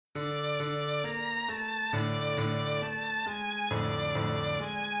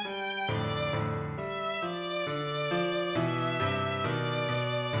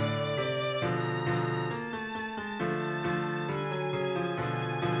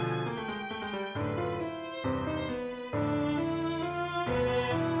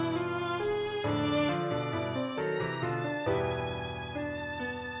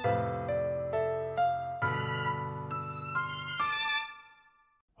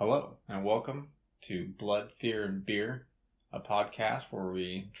Hello, and welcome to Blood, Fear, and Beer, a podcast where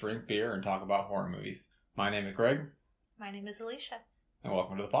we drink beer and talk about horror movies. My name is Greg. My name is Alicia. And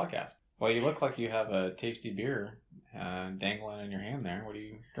welcome to the podcast. Well, you look like you have a tasty beer dangling in your hand there. What are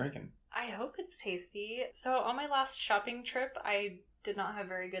you drinking? I hope it's tasty. So on my last shopping trip, I did not have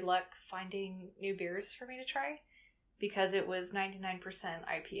very good luck finding new beers for me to try because it was 99%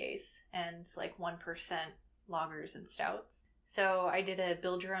 IPAs and like 1% lagers and stouts. So I did a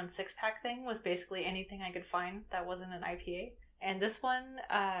build your own 6-pack thing with basically anything I could find that wasn't an IPA. And this one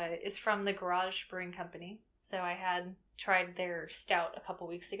is from the Garage Brewing Company. So I had tried their stout a couple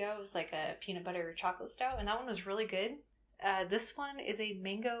weeks ago. It was like a peanut butter chocolate stout, and that one was really good. This one is a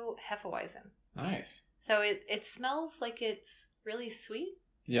mango Hefeweizen. Nice. So it smells like it's really sweet.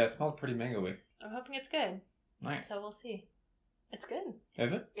 Yeah, it smells pretty mango-y. I'm hoping it's good. Nice. So we'll see. It's good.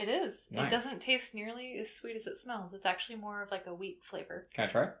 Is it? It is. Nice. It doesn't taste nearly as sweet as it smells. It's actually more of like a wheat flavor. Can I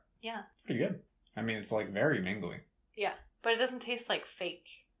try it? Yeah. It's pretty good. I mean, it's like very mango-y. Yeah. But it doesn't taste like fake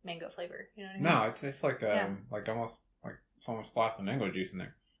mango flavor. You know what I mean? No, it tastes like almost like someone splashed some mango juice in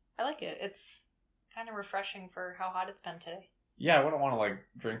there. I like it. It's kind of refreshing for how hot it's been today. Yeah, I wouldn't want to like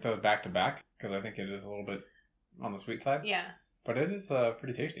drink those back to back because I think it is a little bit on the sweet side. Yeah. But it is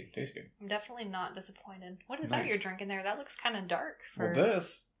pretty tasty. Tastes good. I'm definitely not disappointed. What is Nice. that you're drinking there? That looks kind of dark. Well,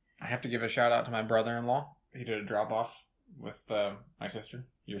 this, I have to give a shout out to my brother-in-law. He did a drop-off with my sister,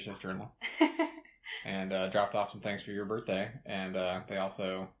 your sister-in-law, and dropped off some things for your birthday. And they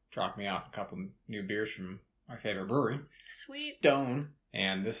also dropped me off a couple new beers from my favorite brewery, Sweet. Stone.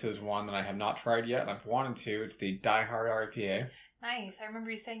 And this is one that I have not tried yet. I've wanted to. It's the Die Hard IPA. Nice. I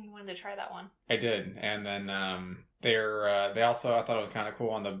remember you saying you wanted to try that one. I did. And then they also, I thought it was kind of cool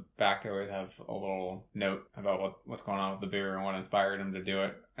on the back. They always have a little note about what's going on with the beer and what inspired them to do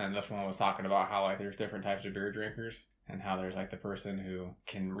it. And this one was talking about how like there's different types of beer drinkers and how there's like the person who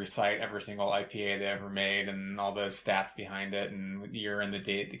can recite every single IPA they ever made and all the stats behind it and the year and the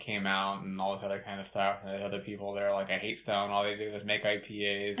date that came out and all this other kind of stuff. And there's other people that are like, I hate Stone. All they do is make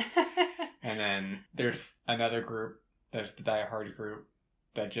IPAs. And then there's another group. There's the Die Hard group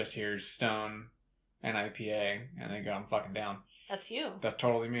that just hears Stone and IPA, and they go, I'm fucking down. That's you. That's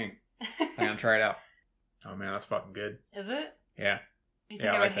totally me. I'm going to try it out. Oh, man, that's fucking good. Is it? Yeah. Do you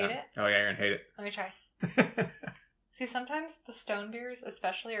think I would hate it? Oh, yeah, you're going to hate it. Let me try. See, sometimes the Stone beers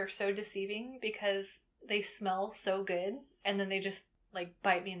especially are so deceiving because they smell so good, and then they just, like,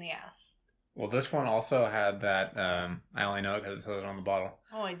 bite me in the ass. Well, this one also had that, I only know it because it says it on the bottle.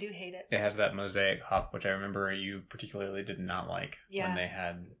 Oh, I do hate it. It has that mosaic hop, which I remember you particularly did not like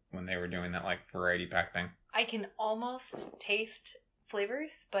when they were doing that, like, variety pack thing. I can almost taste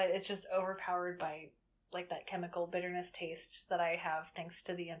flavors, but it's just overpowered by, like, that chemical bitterness taste that I have thanks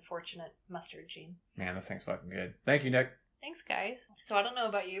to the unfortunate mustard gene. Man, this thing's fucking good. Thank you, Nick. Thanks, guys. So I don't know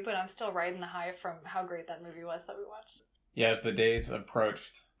about you, but I'm still riding the high from how great that movie was that we watched. Yeah, as the days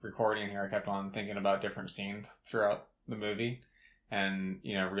approached recording here, I kept on thinking about different scenes throughout the movie and,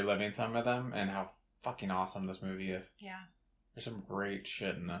 you know, reliving some of them and how fucking awesome this movie is. Yeah. There's some great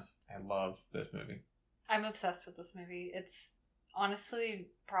shit in this. I love this movie. I'm obsessed with this movie. It's honestly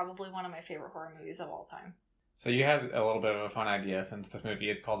probably one of my favorite horror movies of all time. So you had a little bit of a fun idea since this movie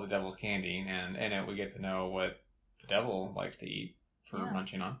is called The Devil's Candy, and in it we get to know what the devil likes to eat for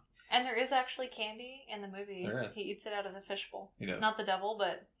munching on. And there is actually candy in the movie. There is. He eats it out of a fishbowl. He does. Not the devil,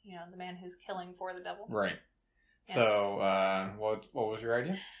 but, you know, the man who's killing for the devil. Right. Yeah. So, what was your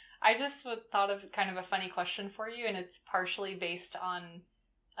idea? I just thought of kind of a funny question for you, and it's partially based on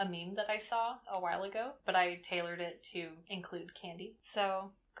a meme that I saw a while ago, but I tailored it to include candy.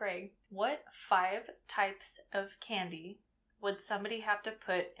 So, Greg, what 5 types of candy would somebody have to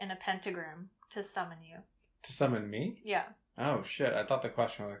put in a pentagram to summon you? To summon me? Yeah. Oh, shit. I thought the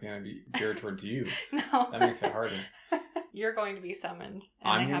question was going to be geared towards you. No. That makes it harder. You're going to be summoned.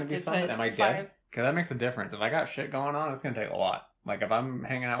 I'm going to be summoned? Am I dead? Because that makes a difference. If I got shit going on, it's going to take a lot. Like, if I'm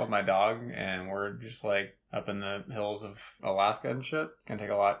hanging out with my dog and we're just, like, up in the hills of Alaska and shit, it's going to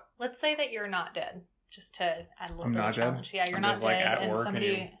take a lot. Let's say that you're not dead. Just to add a little I'm bit not of challenge. dead? Yeah, you're I'm not just, like, dead, at and work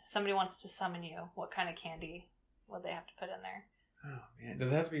somebody wants to summon you. What kind of candy would they have to put in there? Oh, man.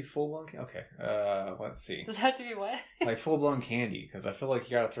 Does it have to be full-blown candy? Okay. Let's see. Does it have to be what? Like, full-blown candy, because I feel like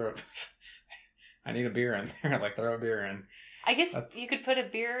you got to throw... I need a beer in there. Like, throw a beer in. I guess you could put a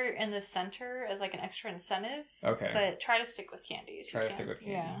beer in the center as, like, an extra incentive. Okay. But try to stick with candy. Try to stick with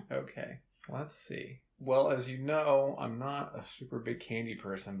candy. Yeah. Okay. Let's see. Well, as you know, I'm not a super big candy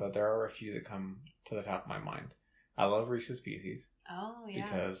person, but there are a few that come to the top of my mind. I love Reese's Pieces. Oh, yeah.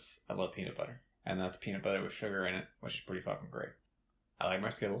 Because I love peanut butter. And that's peanut butter with sugar in it, which is pretty fucking great. I like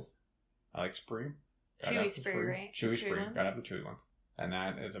my Skittles. I like Spree. Chewy Spree, right? Chewy Spree. Ones? Gotta have the chewy ones. And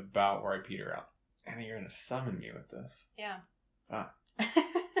that is about where I peter out. And you're gonna summon me with this. Yeah. Ah.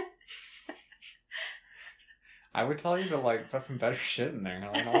 I would tell you to like put some better shit in there.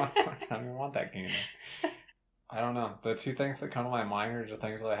 I don't want that candy. I don't know. The two things that come to my mind are the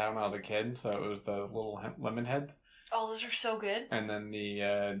things that I had when I was a kid. So it was the little lemon heads. Oh, those are so good. And then the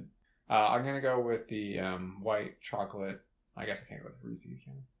I'm gonna go with the white chocolate. I guess I can't go with Reese's.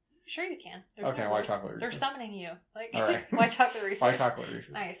 Can I? Sure you can. Okay, white chocolate Reese's. They're summoning you. Like, all right. White chocolate Reese's. White chocolate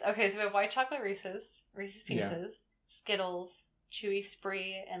Reese's. Nice. Okay, so we have white chocolate Reese's, Reese's Pieces, Skittles, Chewy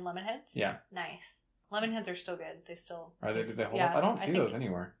Spree, and Lemon Heads. Yeah. Nice. Lemon Heads are still good. They still... Are they? Did they hold up? I don't see those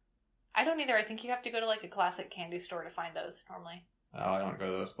anywhere. I don't either. I think you have to go to like a classic candy store to find those normally. Oh, I don't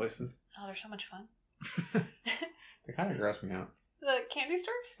go to those places. Oh, they're so much fun. They kind of gross me out. The candy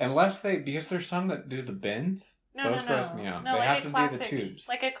stores? Unless because there's some that do the bins. Those gross me out. No, they like have to classic, do the tubes.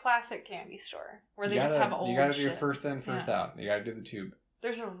 Like a classic candy store where they just have old You gotta shit. do first in, first out. You gotta do the tube.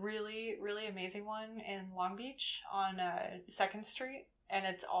 There's a really, really amazing one in Long Beach on 2nd Street. And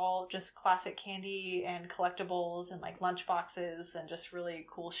it's all just classic candy and collectibles and like lunch boxes and just really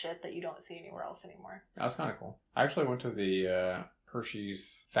cool shit that you don't see anywhere else anymore. That was kind of cool. I actually went to the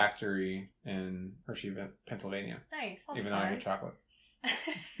Hershey's factory in Hershey, Pennsylvania. Nice. That's even fun. though I get chocolate.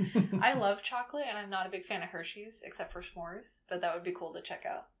 I love chocolate, and I'm not a big fan of Hershey's except for s'mores, but that would be cool to check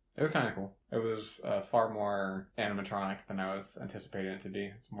out. It was kind of cool. It was far more animatronics than I was anticipating it to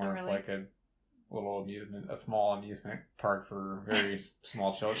be. It's more of like a small amusement park for very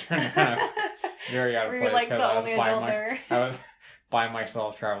small children. Very out of place. Like the only adult there. I was by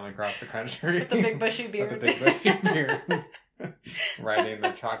myself traveling across the country with the big bushy beard. With the big bushy beard. Riding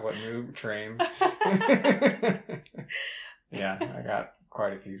the chocolate move train. Yeah, I got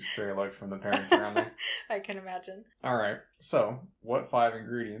quite a few stray looks from the parents around there. I can imagine. Alright, so what 5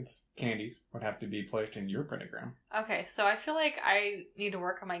 ingredients, candies, would have to be placed in your pentagram? Okay, so I feel like I need to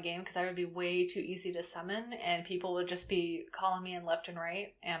work on my game because I would be way too easy to summon and people would just be calling me in left and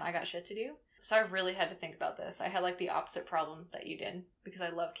right and I got shit to do. So I really had to think about this. I had like the opposite problem that you did because I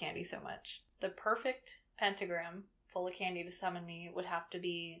love candy so much. The perfect pentagram full of candy to summon me would have to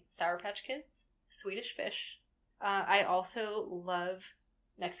be Sour Patch Kids, Swedish Fish. I also love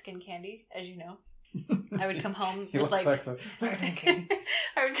Mexican candy, as you know. I would come home with like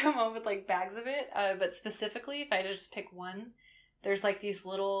I would come home with like bags of it. But specifically, if I had to just pick one, there's like these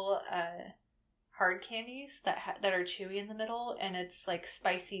little hard candies that are chewy in the middle, and it's like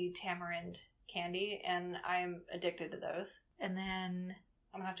spicy tamarind candy, and I'm addicted to those. And then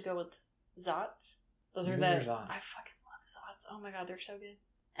I'm gonna have to go with Zots. Those are I fucking love Zots. Oh my god, they're so good.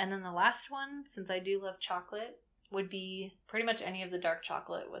 And then the last one, since I do love chocolate, would be pretty much any of the dark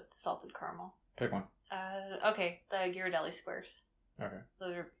chocolate with salted caramel. Pick one. Okay, the Ghirardelli squares. Okay.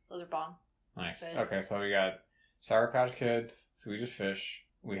 Those are bomb. Nice. Good. Okay, so we got Sour Patch Kids, Swedish Fish.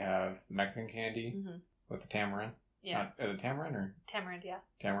 We have Mexican candy with the tamarind. Yeah. Is it tamarind or? Tamarind, yeah.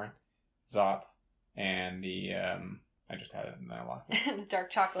 Tamarind. Zots. And the, I just had it and then I lost it. The dark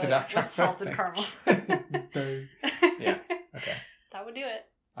chocolate with salted caramel. Yeah, okay. That would do it.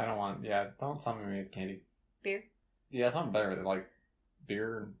 I don't summon me with candy. Beer? Yeah, something better than like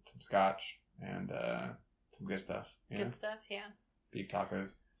beer and some scotch and some good stuff. Good stuff, yeah. Beef tacos.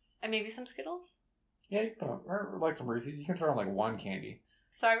 And maybe some Skittles? Yeah, you can throw, or like some Reese's. You can throw in like one candy.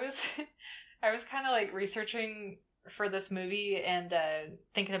 So I was kind of like researching for this movie and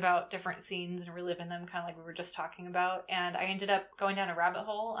thinking about different scenes and reliving them, kind of like we were just talking about. And I ended up going down a rabbit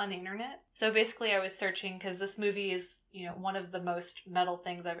hole on the internet. So basically I was searching because this movie is, one of the most metal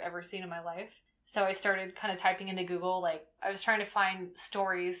things I've ever seen in my life. So I started kind of typing into Google, like I was trying to find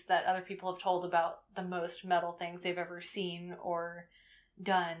stories that other people have told about the most metal things they've ever seen or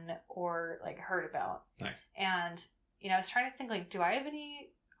done or like heard about. Nice. And, I was trying to think like, do I have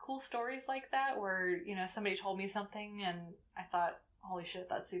any cool stories like that where, somebody told me something and I thought, holy shit,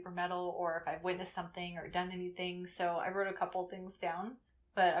 that's super metal, or if I've witnessed something or done anything. So I wrote a couple things down,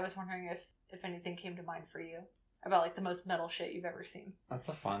 but I was wondering if anything came to mind for you about like the most metal shit you've ever seen. That's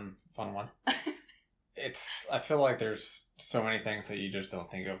a fun one. I feel like there's so many things that you just don't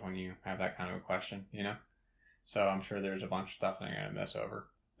think of when you have that kind of a question, So I'm sure there's a bunch of stuff that I'm going to miss over.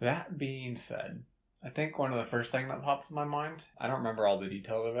 That being said, I think one of the first things that popped in my mind, I don't remember all the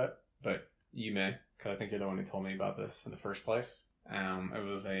details of it, but you may, because I think you're the one who told me about this in the first place. It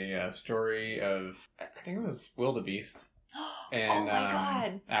was a story of, I think it was wildebeest in oh my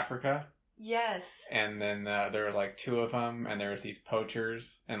God. Africa. Yes. And then there were like 2 of them, and there was these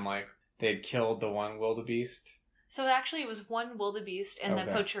poachers, and like they'd killed the one wildebeest. So actually it was one wildebeest, and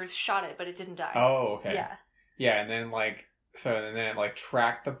the poachers shot it, but it didn't die. Oh, okay. Yeah. Yeah, and then it like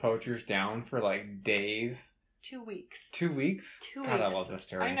tracked the poachers down for like days 2 weeks. 2 weeks? 2 God, weeks. I love this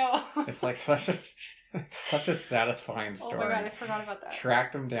story. I know. It's like such a satisfying story. Oh my god, I forgot about that.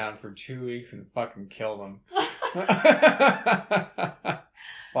 Tracked him down for 2 weeks and fucking killed him.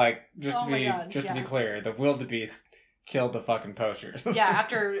 Like, just to be clear, the wildebeest killed the fucking poachers. Yeah,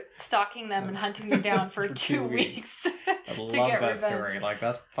 after stalking them and hunting them down for 2 weeks. I love that story. Like,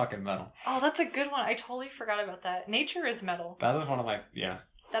 that's fucking metal. Oh, that's a good one. I totally forgot about that. Nature is metal. That is one of my, yeah.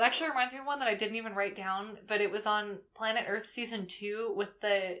 That actually reminds me of one that I didn't even write down, but it was on Planet Earth Season 2 with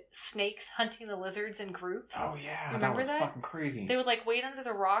the snakes hunting the lizards in groups. Oh, yeah. Remember that was fucking crazy. They would, like, wait under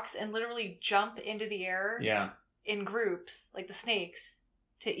the rocks and literally jump into the air. Yeah. In groups, like the snakes,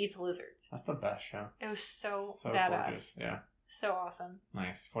 to eat the lizards. That's the best show. It was so badass. Gorgeous. Yeah. So awesome.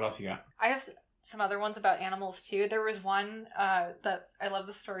 Nice. What else you got? I have some other ones about animals too. There was one that I love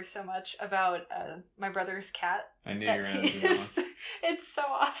the story so much about my brother's cat. I knew you were going to do that one. It's so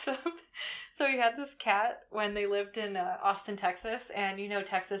awesome. So he had this cat when they lived in Austin, Texas, and you know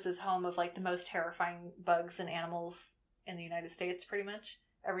Texas is home of like the most terrifying bugs and animals in the United States, pretty much.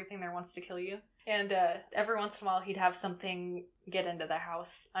 Everything there wants to kill you. And every once in a while he'd have something get into the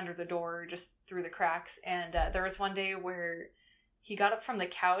house under the door, just through the cracks. And there was one day where he got up from the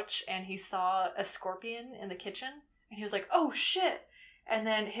couch and he saw a scorpion in the kitchen. And he was like, oh shit! And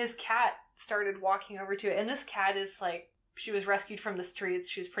then his cat started walking over to it. And this cat is like, she was rescued from the streets.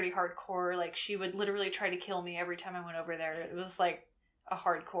 She was pretty hardcore. Like, she would literally try to kill me every time I went over there. It was like a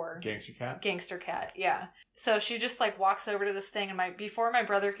hardcore gangster cat, yeah. So she just like walks over to this thing, and before my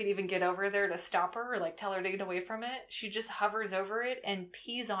brother could even get over there to stop her or like tell her to get away from it, she just hovers over it and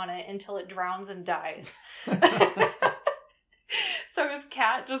pees on it until it drowns and dies. So his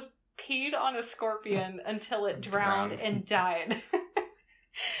cat just peed on a scorpion until it drowned and died.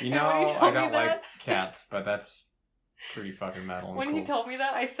 You know, I don't like cats, but that's pretty fucking metal. When he told me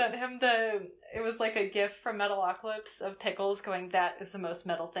that, I sent him it was like a gift from Metalocalypse of Pickles going, that is the most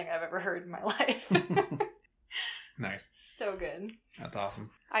metal thing I've ever heard in my life. Nice. So good. That's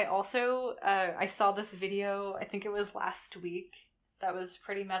awesome. I also, I saw this video, I think it was last week, that was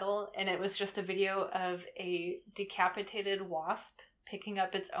pretty metal, and it was just a video of a decapitated wasp picking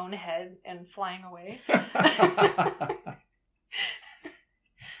up its own head and flying away.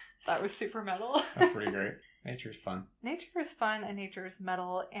 That was super metal. That's pretty great. Nature's fun. Nature is fun and nature is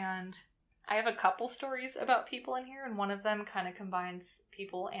metal, and I have a couple stories about people in here, and one of them kind of combines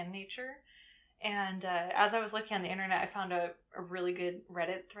people and nature. And as I was looking on the internet, I found a really good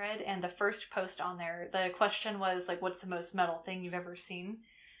Reddit thread, and the first post on there, the question was like, what's the most metal thing you've ever seen?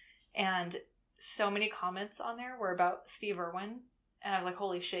 And so many comments on there were about Steve Irwin, and I was like,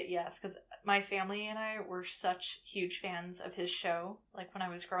 holy shit, yes, because my family and I were such huge fans of his show, like when I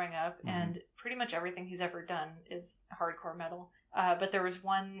was growing up, and pretty much everything he's ever done is hardcore metal. But there was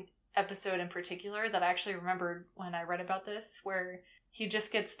one episode in particular that I actually remembered when I read about this, where he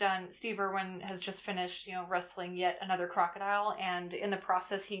just gets done, Steve Irwin has just finished, wrestling yet another crocodile, and in the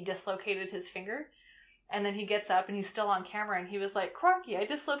process he dislocated his finger. And then he gets up and he's still on camera, and he was like, Crocky, I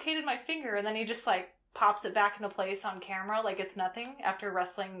dislocated my finger. And then he just like pops it back into place on camera like it's nothing after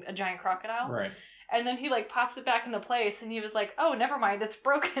wrestling a giant crocodile. Right. And then he like pops it back into place, and he was like, oh, never mind, it's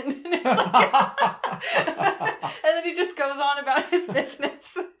broken. And, it's like, and then he just goes on about his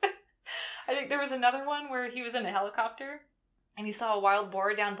business. I think there was another one where he was in a helicopter and he saw a wild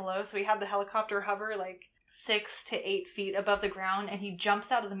boar down below, so he had the helicopter hover like 6 to 8 feet above the ground, and he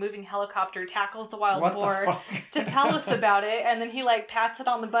jumps out of the moving helicopter, tackles the wild boar to tell us about it, and then he like pats it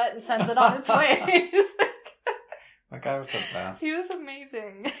on the butt and sends it on its way. That guy was the best. He was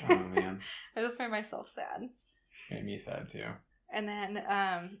amazing. Oh man. I just made myself sad. Made me sad too. And then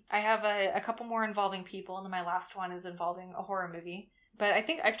I have a couple more involving people, and then my last one is involving a horror movie. But I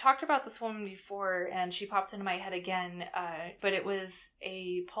think I've talked about this woman before, and she popped into my head again. But it was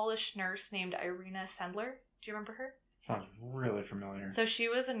a Polish nurse named Irina Sendler. Do you remember her? Sounds really familiar. So she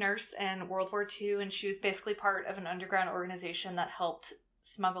was a nurse in World War II, and she was basically part of an underground organization that helped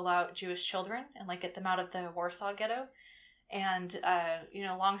smuggle out Jewish children and like get them out of the Warsaw Ghetto. And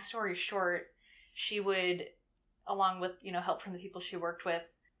long story short, she would, along with help from the people she worked with,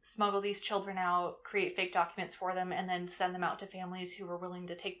 smuggle these children out, create fake documents for them, and then send them out to families who were willing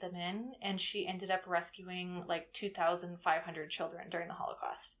to take them in. And she ended up rescuing like 2,500 children during the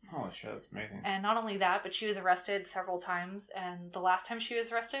Holocaust. Holy shit, that's amazing. And not only that, but she was arrested several times, and the last time she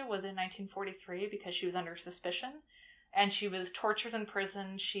was arrested was in 1943 because she was under suspicion. And she was tortured in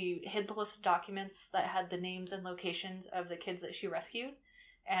prison. She hid the list of documents that had the names and locations of the kids that she rescued.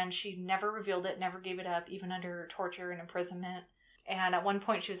 And she never revealed it, never gave it up, even under torture and imprisonment. And at one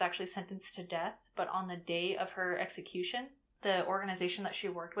point she was actually sentenced to death. But on the day of her execution, the organization that she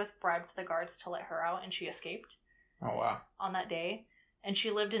worked with bribed the guards to let her out, and she escaped. Oh, wow. On that day. And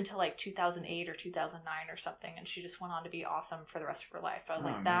she lived until like 2008 or 2009 or something, and she just went on to be awesome for the rest of her life. I was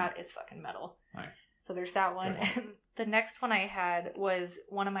like, that is fucking metal. Nice. So there's that one. And the next one I had was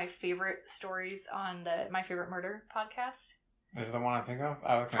one of my favorite stories on the My Favorite Murder podcast. Is it the one I think of?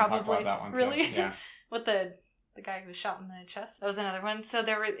 I was going to Probably. talk about that one too. Really? Yeah. With the guy who was shot in the chest. That was another one. So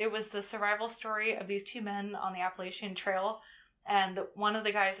it was the survival story of these two men on the Appalachian Trail, and one of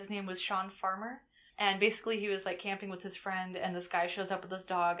the guys, his name was Sean Farmer. And basically he was like camping with his friend, and this guy shows up with his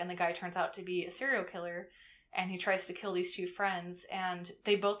dog, and the guy turns out to be a serial killer, and he tries to kill these two friends, and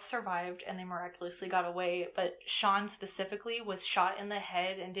they both survived and they miraculously got away. But Sean specifically was shot in the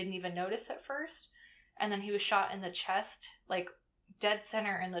head and didn't even notice at first. And then he was shot in the chest, like dead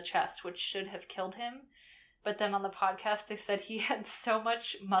center in the chest, which should have killed him. But then on the podcast, they said he had so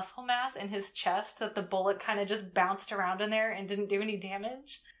much muscle mass in his chest that the bullet kind of just bounced around in there and didn't do any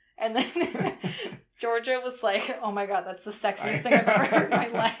damage. And then Georgia was like, oh my god, that's the sexiest thing I've ever heard in my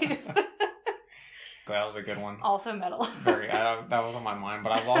life. That was a good one. Also metal. That was on my mind.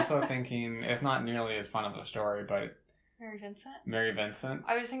 But I was also thinking, it's not nearly as fun of a story, but... Mary Vincent.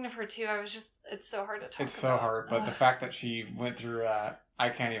 I was thinking of her too. It's so hard to talk about. It's so hard, but the fact that she went through I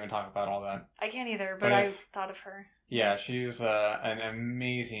can't even talk about all that. I can't either, but I thought of her. Yeah, she's an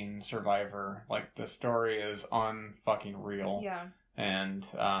amazing survivor. Like, the story is unfucking real. Yeah. And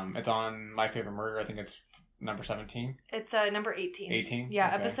it's on My Favorite Murder. I think it's number 17. It's number 18. 18? Yeah,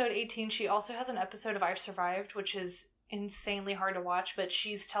 okay. Episode 18. She also has an episode of I've Survived, which is insanely hard to watch, but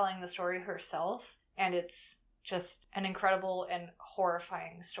she's telling the story herself, and it's just an incredible and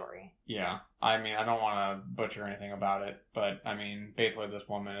horrifying story. Yeah. I mean, I don't want to butcher anything about it, but, I mean, basically this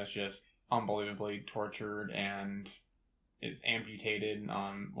woman is just unbelievably tortured and is amputated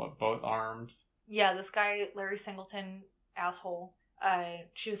on, both arms? Yeah, this guy, Larry Singleton, asshole.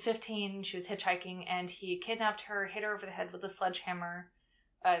 She was 15, she was hitchhiking, and he kidnapped her, hit her over the head with a sledgehammer.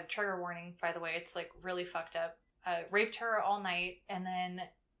 Trigger warning, by the way, it's like really fucked up. Raped her all night, and then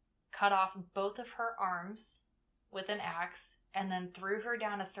cut off both of her arms with an axe, and then threw her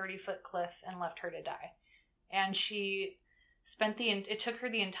down a 30-foot cliff and left her to die. And she it took her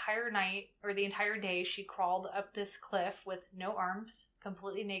the entire night, or the entire day, she crawled up this cliff with no arms,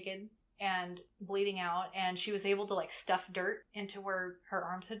 completely naked, and bleeding out, and she was able to like stuff dirt into where her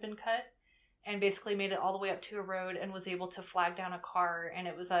arms had been cut, and basically made it all the way up to a road and was able to flag down a car, and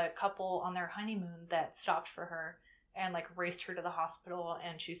it was a couple on their honeymoon that stopped for her and like raced her to the hospital,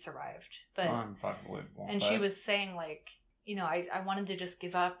 and she survived. But unbelievable. And she was saying like, you know, I wanted to just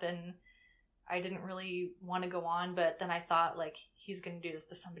give up, and I didn't really want to go on, but then I thought like, he's gonna do this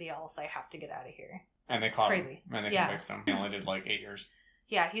to somebody else, I have to get out of here. And they caught him, and they convicted him. He only did like 8 years.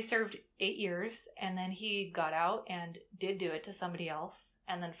 Yeah, he served 8 years, and then he got out and did do it to somebody else.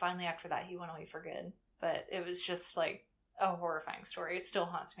 And then finally after that, he went away for good. But it was just like a horrifying story. It still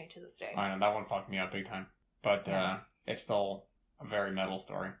haunts me to this day. I know, that one fucked me up big time. But it's still a very metal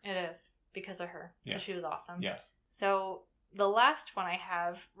story. It is, because of her. Yes. She was awesome. Yes. So the last one I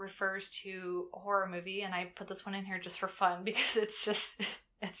have refers to a horror movie, and I put this one in here just for fun because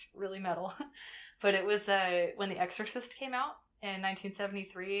it's really metal. But it was when The Exorcist came out in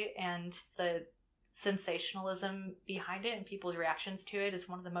 1973, and the sensationalism behind it and people's reactions to it is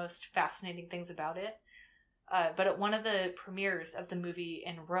one of the most fascinating things about it. But at one of the premieres of the movie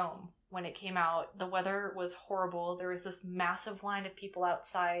in Rome, when it came out, the weather was horrible. There was this massive line of people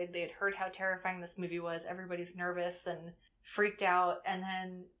outside. They had heard how terrifying this movie was. Everybody's nervous and freaked out. And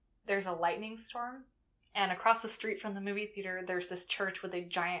then there's a lightning storm. And across the street from the movie theater, there's this church with a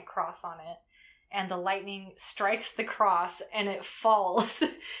giant cross on it. And the lightning strikes the cross, and it falls,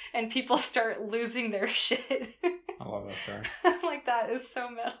 and people start losing their shit. I love that story. I'm like, that is so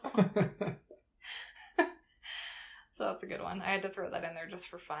metal. So that's a good one. I had to throw that in there just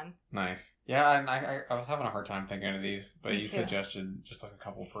for fun. Nice. Yeah, and I was having a hard time thinking of these, but you too. suggested just like a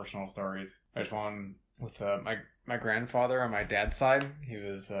couple personal stories. There's one with my grandfather on my dad's side. He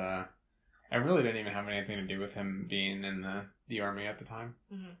was, I really didn't even have anything to do with him being in the army at the time.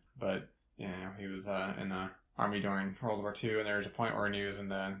 Mm-hmm. But... yeah, he was in the army during World War II, and there was a point where he was in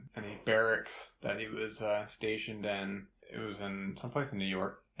the barracks that he was stationed in. It was in someplace in New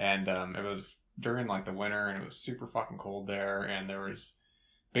York, and it was during like the winter, and it was super fucking cold there, and there was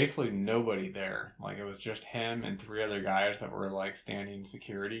basically nobody there. Like, it was just him and 3 other guys that were like standing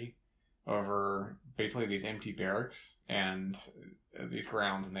security over basically these empty barracks and these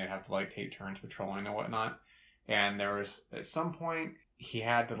grounds, and they'd have to like take turns patrolling and whatnot. And there was at some point he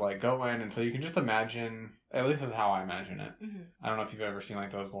had to like go in, and so you can just imagine, at least that's how I imagine it. Mm-hmm. I don't know if you've ever seen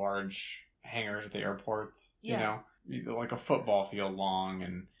like those large hangars at the airports, you know? like a football field long,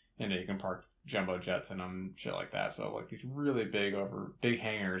 and you can park jumbo jets in them and shit like that. So like these really big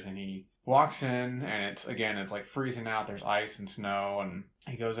hangars, and he walks in, and it's like freezing out. There's ice and snow, and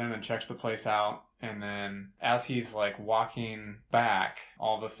he goes in and checks the place out. And then as he's like walking back,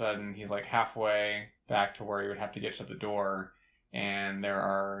 all of a sudden he's like halfway back to where he would have to get to the door. And there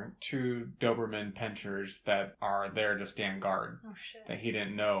are 2 Doberman pinschers that are there to stand guard. Oh, shit. That he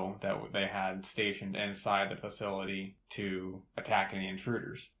didn't know that they had stationed inside the facility to attack any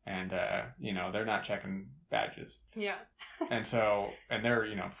intruders. And, they're not checking badges. Yeah. And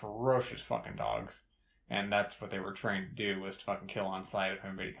they're, ferocious fucking dogs. And that's what they were trained to do, was to fucking kill on sight if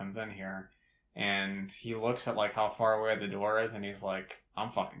anybody comes in here. And he looks at, like, how far away the door is, and he's like,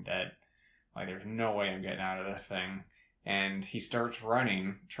 I'm fucking dead. Like, there's no way I'm getting out of this thing. And he starts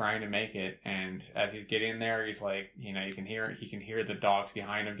running, trying to make it, and as he's getting there, he's like, he can hear the dogs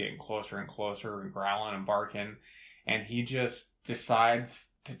behind him getting closer and closer and growling and barking, and he just decides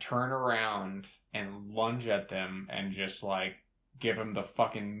to turn around and lunge at them and just like give him the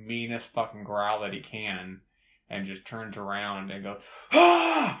fucking meanest fucking growl that he can, and just turns around and goes,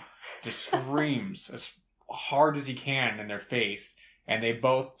 ah! Just screams as hard as he can in their face, and they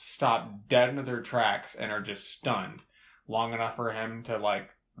both stop dead into their tracks and are just stunned. Long enough for him to like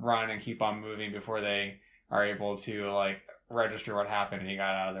run and keep on moving before they are able to like register what happened, and he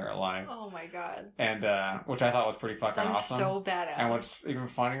got out of there alive. Oh my god. And which I thought was pretty fucking awesome. So badass. And what's even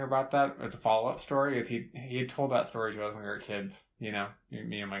funnier about that, as a follow-up story, is he had told that story to us when we were kids, me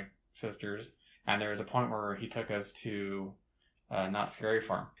and my sisters. And there was a point where he took us to Not Scary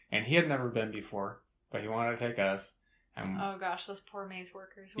Farm, and he had never been before, but he wanted to take us. And oh gosh, those poor maze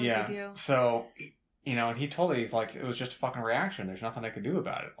workers. What did they do? So, and he told me, he's like, it was just a fucking reaction. There's nothing I could do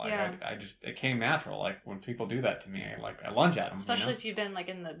about it. Like, yeah. it came natural. Like, when people do that to me, I lunge at them. Especially if you've been, like,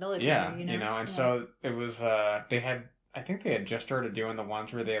 in the military, and so it was, I think they had just started doing the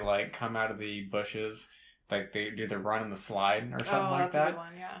ones where they, like, come out of the bushes, like, they do the run and the slide or something like that. Oh, that's a good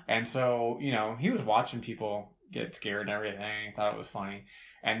one, yeah. And so, he was watching people get scared and everything. He thought it was funny.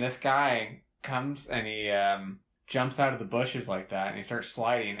 And this guy comes and he, jumps out of the bushes like that, and he starts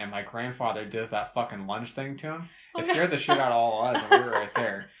sliding, and my grandfather does that fucking lunge thing to him. It scared the shit out of all of us, and we were right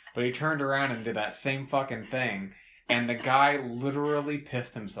there. But he turned around and did that same fucking thing, and the guy literally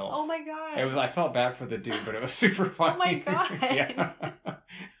pissed himself. Oh my god. I felt bad for the dude, but it was super funny. Oh my god. Yeah.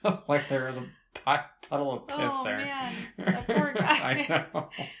 Like there was a puddle of piss there. Oh man, that poor guy. I know.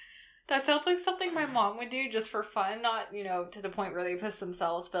 That sounds like something my mom would do just for fun, not, to the point where they piss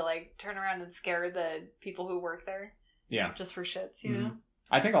themselves, but like turn around and scare the people who work there. Yeah. Just for shits, you know?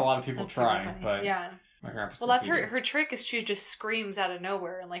 I think a lot of people try, but yeah. My grandpa. Well, that's her trick, is she just screams out of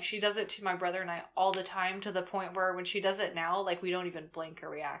nowhere, and like she does it to my brother and I all the time, to the point where when she does it now, like we don't even blink or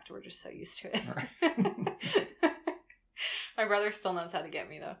react. We're just so used to it. Right. My brother still knows how to get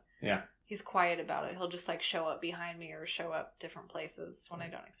me though. Yeah. He's quiet about it. He'll just like show up behind me or show up different places when I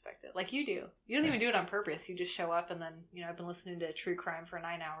don't expect it. Like you do. You don't even do it on purpose. You just show up, and then, I've been listening to true crime for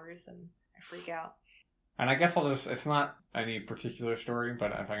 9 hours and I freak out. And I guess it's not any particular story,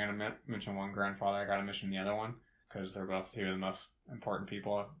 but if I'm going to mention one grandfather, I got to mention the other one, because they're both 2 of the most important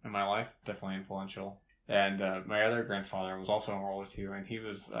people in my life, definitely influential. And my other grandfather was also in World War II, and he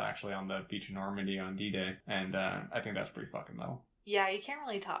was actually on the beach in Normandy on D-Day, and I think that's pretty fucking low. Yeah, you can't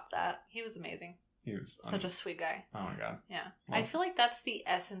really top that. He was amazing. He was such a sweet guy. Oh my god. Yeah. Well, I feel like that's the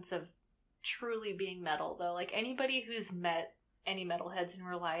essence of truly being metal, though. Like, anybody who's met any metalheads in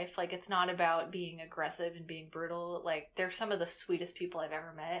real life, like, it's not about being aggressive and being brutal. Like, they're some of the sweetest people I've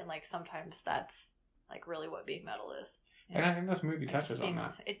ever met, and like sometimes that's like really what being metal is. And I think this movie touches on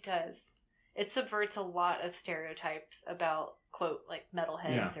that. It does. It subverts a lot of stereotypes about, quote, like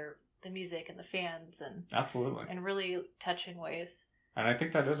metalheads or the music and the fans, and absolutely, in really touching ways. And I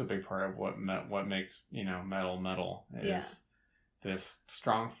think that is a big part of what makes metal is this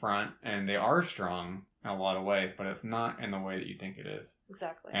strong front, and they are strong in a lot of ways, but it's not in the way that you think it is.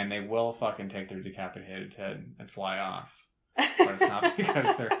 Exactly. And they will fucking take their decapitated head and fly off, but it's not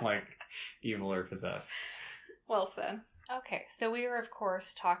because they're like evil or possessed. Well said. Okay, so we are of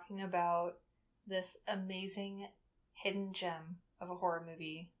course talking about this amazing hidden gem of a horror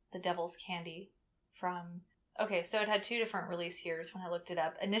movie, The Devil's Candy, from... Okay, so it had 2 different release years when I looked it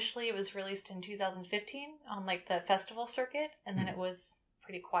up. Initially, it was released in 2015 on, like, the festival circuit, and then it was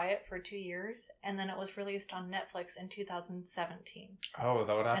pretty quiet for 2 years, and then it was released on Netflix in 2017. Oh, is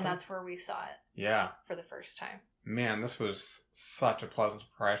that what happened? And that's where we saw it. Yeah. For the first time. Man, this was such a pleasant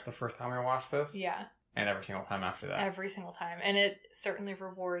surprise the first time I watched this. Yeah. And every single time after that. Every single time. And it certainly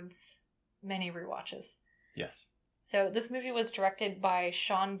rewards many rewatches. Yes. So this movie was directed by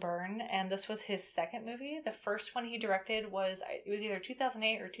Sean Byrne, and this was his second movie. The first one he directed was either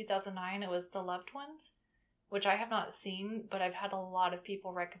 2008 or 2009. It was The Loved Ones, which I have not seen, but I've had a lot of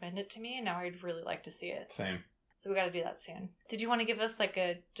people recommend it to me, and now I'd really like to see it. Same. So we got to do that soon. Did you want to give us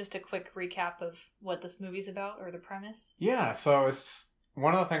just a quick recap of what this movie's about or the premise? Yeah, so it's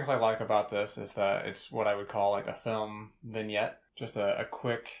one of the things I like about this is that it's what I would call like a film vignette, just a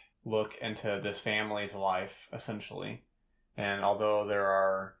quick look into this family's life, essentially. And although there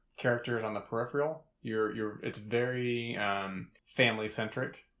are characters on the peripheral, it's very family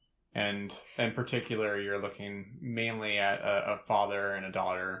centric. And in particular, you're looking mainly at a father and a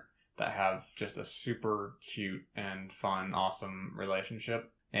daughter that have just a super cute and fun, awesome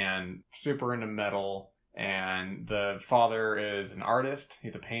relationship, and super into metal. And the father is an artist,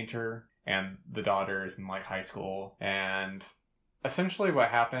 he's a painter, and the daughter is in like high school. And essentially what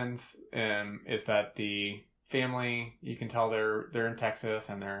happens is that the family, you can tell they're in Texas,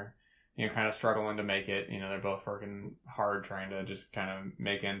 and they're kind of struggling to make it. They're both working hard trying to just kind of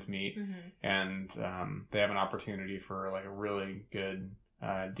make ends meet. Mm-hmm. And they have an opportunity for like a really good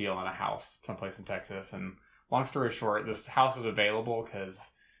deal on a house someplace in Texas. And long story short, this house is available because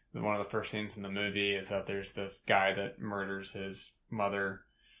one of the first scenes in the movie is that there's this guy that murders his mother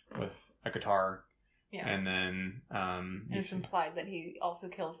with a guitar. Yeah. And then and it's implied that he also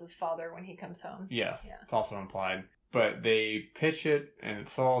kills his father when he comes home. Yes. Yeah. It's also implied. But they pitch it, and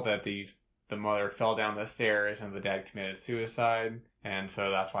it's all that the mother fell down the stairs and the dad committed suicide, and so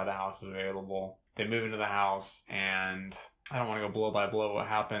that's why the house is available. They move into the house, and I don't want to go blow by blow what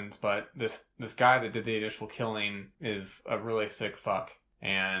happens, but this guy that did the initial killing is a really sick fuck,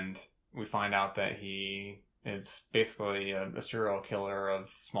 and we find out that he is basically a serial killer of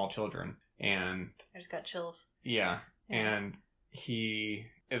small children. And I just got chills. Yeah. And he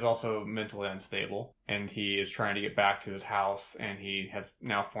is also mentally unstable, and he is trying to get back to his house, and he has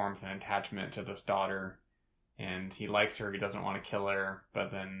now forms an attachment to this daughter, and he likes her, he doesn't want to kill her,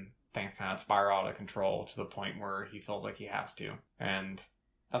 but then things kind of spiral out of control to the point where he feels like he has to. And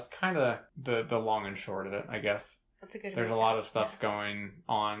that's kind of the long and short of it, I guess. That's a good There's a lot of stuff going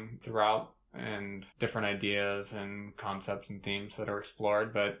on throughout, and different ideas and concepts and themes that are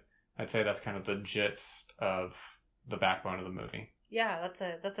explored, but I'd say that's kind of the gist of the backbone of the movie. Yeah,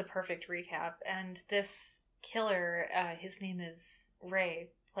 that's a perfect recap. And this killer, his name is Ray,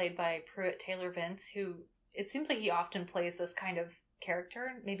 played by Pruitt Taylor Vince, who it seems like he often plays this kind of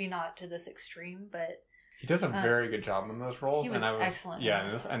character. Maybe not to this extreme, but he does a very good job in those roles. He was excellent. Yeah,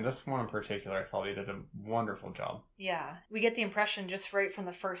 and this one in particular, I thought he did a wonderful job. Yeah, we get the impression just right from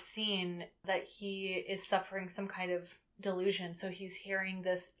the first scene that he is suffering some kind of delusion. So he's hearing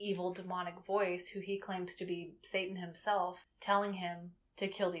this evil demonic voice, who he claims to be Satan himself, telling him to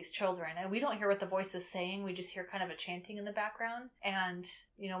kill these children. And we don't hear what the voice is saying, we just hear kind of a chanting in the background. And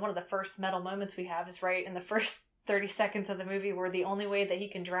one of the first metal moments we have is right in the first 30 seconds of the movie, where the only way that he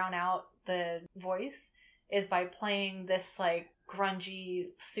can drown out the voice is by playing this like grungy,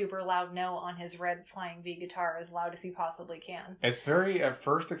 super loud note on his red Flying V guitar as loud as he possibly can. It's at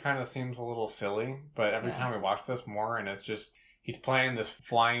first it kind of seems a little silly, but every time we watch this more, and it's just, he's playing this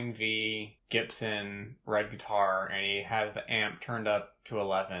Flying V Gibson red guitar, and he has the amp turned up to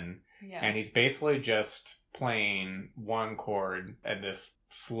 11, and he's basically just playing one chord at this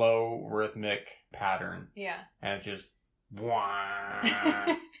slow rhythmic pattern. Yeah. And it's just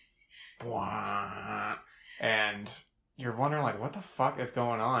bwah, bwah, and you're wondering, like, what the fuck is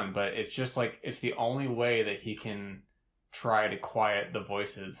going on? But it's just, like, it's the only way that he can try to quiet the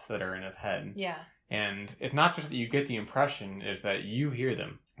voices that are in his head. Yeah. And it's not just that you get the impression, is that you hear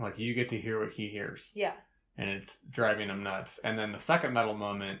them. Like, you get to hear what he hears. Yeah. And it's driving him nuts. And then the second metal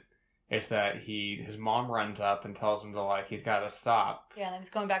moment is that his mom runs up and tells him to, like, he's got to stop. Yeah, and then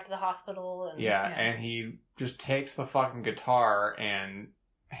he's going back to the hospital. And he just takes the fucking guitar and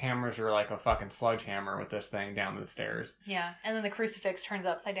hammers her like a fucking sledgehammer with this thing down the stairs. Yeah, and then the crucifix turns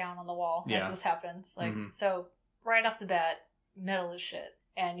upside down on the wall as this happens. Like, so right off the bat, metal is shit.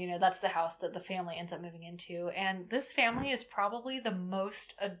 And, that's the house that the family ends up moving into. And this family is probably the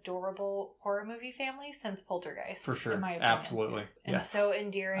most adorable horror movie family since Poltergeist. For sure. In my opinion. Absolutely. And so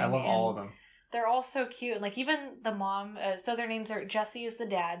endearing. I love all of them. They're all so cute. And, like, even the mom, so their names are, Jesse is the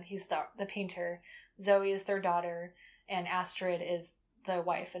dad, he's the painter. Zoe is their daughter. And Astrid is the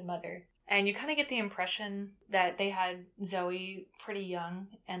wife and mother. And you kind of get the impression that they had Zoe pretty young,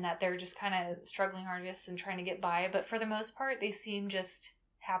 and that they're just kind of struggling artists and trying to get by. But for the most part, they seem just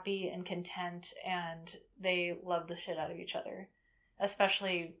happy and content, and they love the shit out of each other.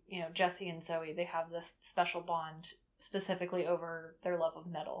 Especially, Jesse and Zoe, they have this special bond specifically over their love of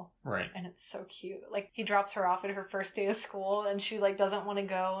metal. Right. And it's so cute. Like, he drops her off at her first day of school, and she, like, doesn't want to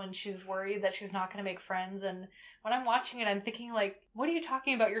go, and she's worried that she's not going to make friends. And when I'm watching it, I'm thinking, like, what are you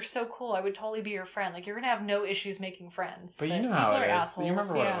talking about? You're so cool. I would totally be your friend. Like, you're going to have no issues making friends. But you know how it is. Assholes. You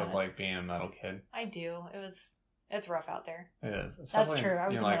remember what it was like being a metal kid? I do. It's rough out there. It is. That's true. I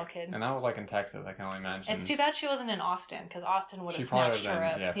was a metal kid. And I was, like, in Texas, I can only imagine. It's too bad she wasn't in Austin, because Austin would have She probably snatched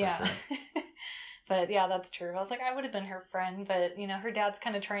her would've up. been, yeah, for sure. But yeah, that's true. I was like, I would have been her friend, but you know, her dad's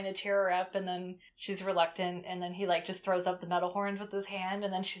kind of trying to cheer her up, and then she's reluctant, and then he like just throws up the metal horns with his hand,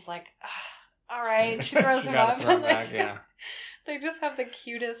 and then she's like, all right, she throws him up, and yeah. They just have the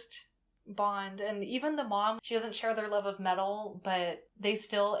cutest bond. And even the mom, she doesn't share their love of metal, but they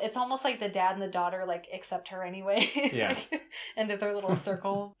still, it's almost like the dad and the daughter like accept her anyway. Yeah. Into their little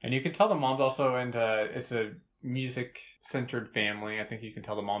circle. And you can tell the mom's also into, it's a music-centered family. I think you can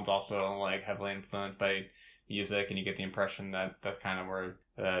tell the mom's also like heavily influenced by music, and you get the impression that that's kind of where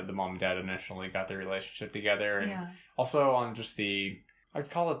the mom and dad initially got their relationship together. And also on just I'd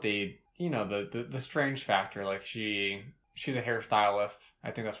call it the strange factor. Like she's a hairstylist. I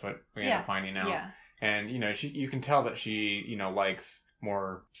think that's what we end up finding out. Yeah. And you can tell that she likes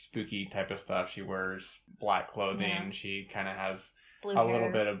more spooky type of stuff. She wears black clothing. Yeah. She kind of has blue hair.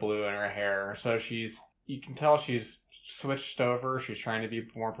 Little bit of blue in her hair. So you can tell she's switched over. She's trying to be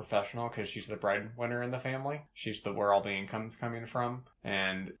more professional because she's the breadwinner in the family. She's where all the income's coming from.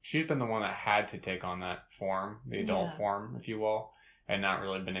 And she's been the one that had to take on that form, the adult form, if you will, and not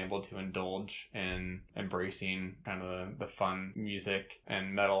really been able to indulge in embracing kind of the fun music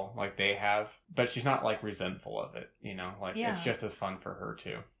and metal like they have. But she's not like resentful of it, it's just as fun for her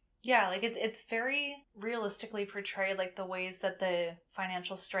too. Yeah, like it's very realistically portrayed, like the ways that the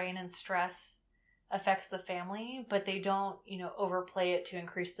financial strain and stress affects the family, but they don't, overplay it to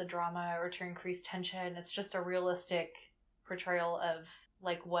increase the drama or to increase tension. It's just a realistic portrayal of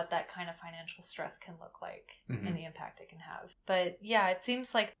like what that kind of financial stress can look like and the impact it can have. But yeah, it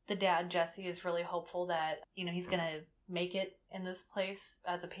seems like the dad, Jesse, is really hopeful that, he's going to make it in this place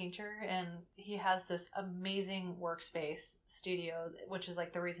as a painter, and he has this amazing workspace studio, which is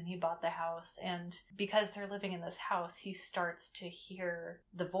like the reason he bought the house. And because they're living in this house, he starts to hear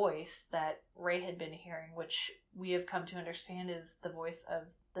the voice that Ray had been hearing, which we have come to understand is the voice of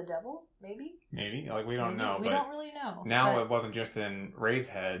the devil, maybe like we don't know. We don't really know. Now it wasn't just in Ray's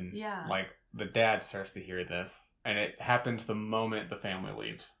head. Yeah, like the dad starts to hear this, and it happens the moment the family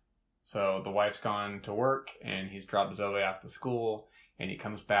leaves. So the wife's gone to work, and he's dropped Zoe off to school, and he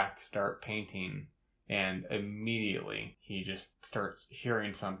comes back to start painting, and immediately he just starts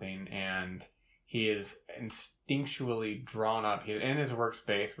hearing something, and he is instinctually drawn up. He's in his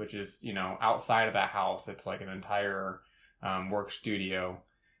workspace, which is, outside of that house. It's like an entire work studio,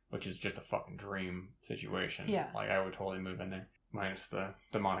 which is just a fucking dream situation. Yeah. Like, I would totally move in there, minus the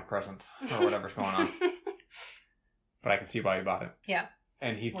demonic presence or whatever's going on. But I can see why you bought it. Yeah.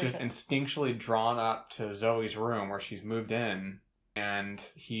 And he's just instinctually drawn up to Zoe's room where she's moved in, and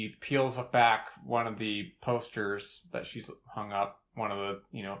he peels back one of the posters that she's hung up, one of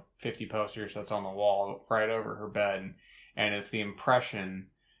the, 50 posters that's on the wall right over her bed, and it's the impression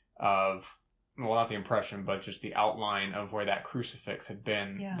of, well, not the impression, but just the outline of where that crucifix had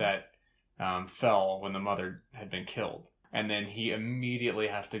been that fell when the mother had been killed. And then he immediately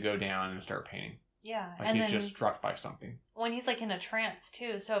has to go down and start painting. Yeah. Like, and he's just struck by something. When he's like in a trance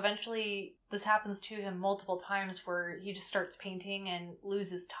too. So eventually this happens to him multiple times where he just starts painting and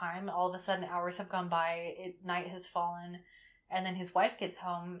loses time. All of a sudden hours have gone by. Night has fallen. And then his wife gets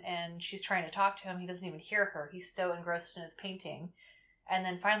home and she's trying to talk to him. He doesn't even hear her. He's so engrossed in his painting. And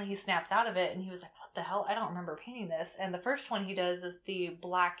then finally he snaps out of it and he was like, what the hell? I don't remember painting this. And the first one he does is the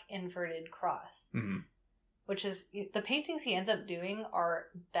black inverted cross. Mm-hmm. Which is, the paintings he ends up doing are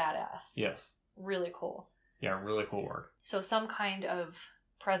badass. Yes. Really cool. Yeah, really cool work. So some kind of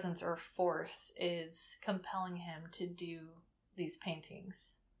presence or force is compelling him to do these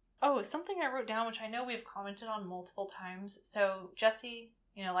paintings. Oh, something I wrote down, which I know we've commented on multiple times. So Jesse,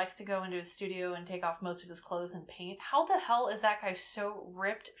 likes to go into his studio and take off most of his clothes and paint. How the hell is that guy so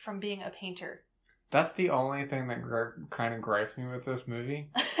ripped from being a painter? That's the only thing that kind of gripes me with this movie.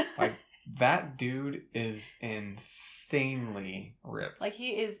 Like, that dude is insanely ripped. Like,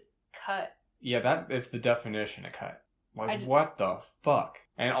 he is cut. Yeah, it's the definition of cut. Like, what the fuck?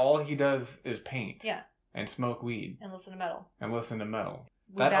 And all he does is paint. Yeah. And smoke weed. And listen to metal.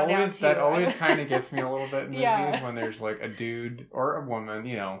 That always kind of gets me a little bit in movies when there's like a dude or a woman,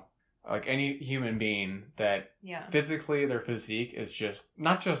 like any human being that physically their physique is just,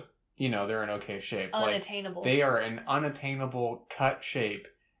 not just, they're in okay shape. Unattainable. Like, they are in unattainable cut shape,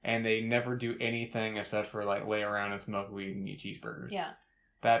 and they never do anything except for like lay around and smoke weed and eat cheeseburgers. Yeah.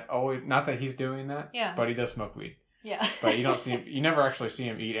 That always, not that he's doing that, Yeah. but he does smoke weed. Yeah. But you don't see him, you never actually see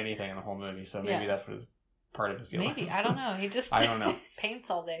him eat anything in the whole movie, so maybe that's what his part of his deal Maybe, is. I don't know. He just I don't know. paints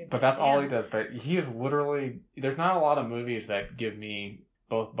all day. But that's all he does. But he is literally, there's not a lot of movies that give me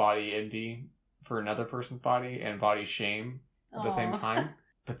both body envy for another person's body and body shame at the same time.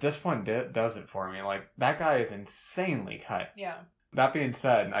 But this one does it for me. Like, that guy is insanely cut. Yeah. That being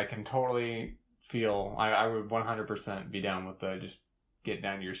said, I can totally feel, I would 100% be down with the just get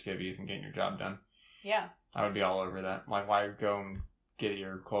down to your skivvies and getting your job done. Yeah. I would be all over that. Like, why go and get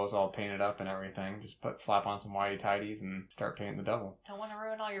your clothes all painted up and everything? Just slap on some whitey tidies and start painting the devil. Don't want to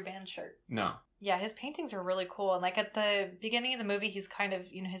ruin all your band shirts. No. Yeah, his paintings are really cool. And like at the beginning of the movie, he's kind of,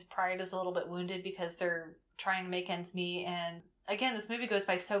 his pride is a little bit wounded because they're trying to make ends meet. And again, this movie goes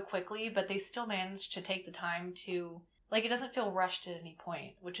by so quickly, but they still manage to take the time to, like, it doesn't feel rushed at any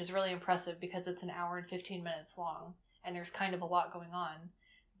point, which is really impressive because it's an hour and 15 minutes long. And there's kind of a lot going on.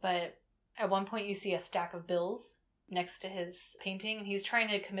 But at one point you see a stack of bills next to his painting, and he's trying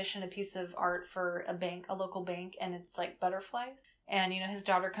to commission a piece of art for a local bank, and it's like butterflies. And, his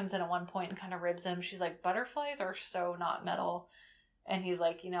daughter comes in at one point and kind of ribs him. She's like, butterflies are so not metal. And he's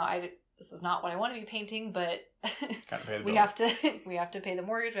like, this is not what I want to be painting, but we have to pay the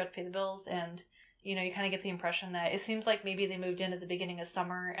mortgage, we have to pay the bills. And, you kind of get the impression that it seems like maybe they moved in at the beginning of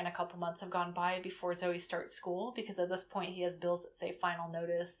summer and a couple months have gone by before Zoe starts school, because at this point he has bills that say final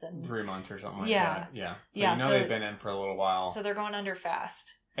notice and 3 months or something like that. Yeah. So they've been in for a little while. So they're going under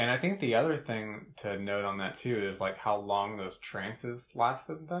fast. And I think the other thing to note on that too is like how long those trances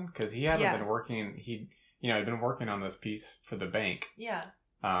lasted then, because he hadn't been working. He'd been working on this piece for the bank. Yeah.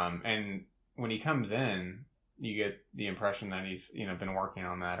 And when he comes in, you get the impression that he's been working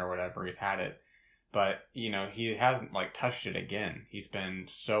on that or whatever. He's had it. But, he hasn't, like, touched it again. He's been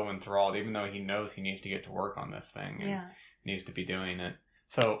so enthralled, even though he knows he needs to get to work on this thing and needs to be doing it.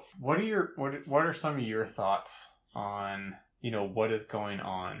 So, what are some of your thoughts on, what is going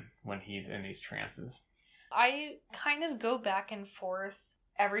on when he's in these trances? I kind of go back and forth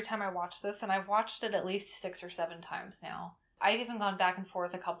every time I watch this, and I've watched it at least 6 or 7 times now. I've even gone back and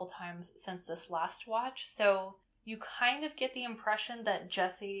forth a couple times since this last watch, so you kind of get the impression that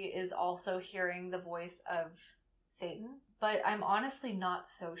Jesse is also hearing the voice of Satan, but I'm honestly not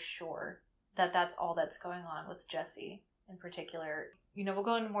so sure that that's all that's going on with Jesse in particular. We'll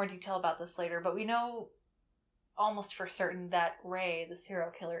go into more detail about this later, but we know almost for certain that Ray, the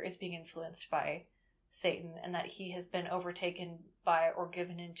serial killer, is being influenced by Satan and that he has been overtaken by or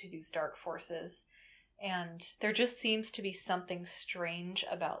given into these dark forces. And there just seems to be something strange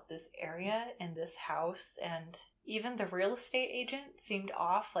about this area and this house, and even the real estate agent seemed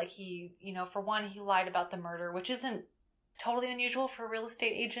off. Like he, for one, he lied about the murder, which isn't totally unusual for a real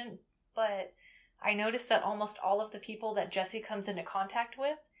estate agent, but I noticed that almost all of the people that Jesse comes into contact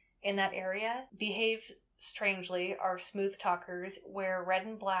with in that area behave strangely, are smooth talkers, wear red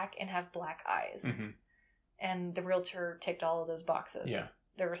and black, and have black eyes. Mm-hmm. And the realtor ticked all of those boxes. Yeah.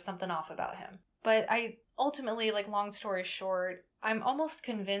 There was something off about him. But I ultimately, like, long story short, I'm almost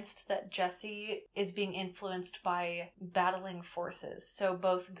convinced that Jesse is being influenced by battling forces. So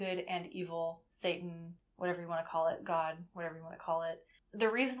both good and evil, Satan, whatever you want to call it, God, whatever you want to call it.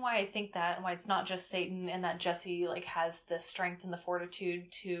 The reason why I think that, and why it's not just Satan, and that Jesse, like, has the strength and the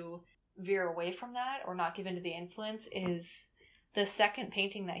fortitude to veer away from that or not give in to the influence, is the second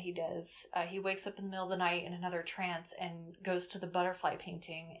painting that he does. He wakes up in the middle of the night in another trance and goes to the butterfly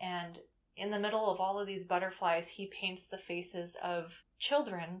painting, and in the middle of all of these butterflies, he paints the faces of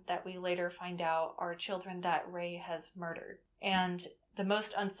children that we later find out are children that Ray has murdered. And the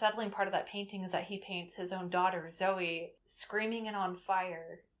most unsettling part of that painting is that he paints his own daughter, Zoe, screaming and on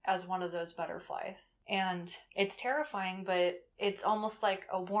fire as one of those butterflies. And it's terrifying, but it's almost like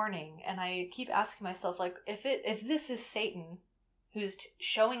a warning. And I keep asking myself, like, if this is Satan who's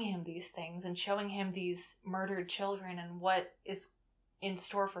showing him these things and showing him these murdered children and what is in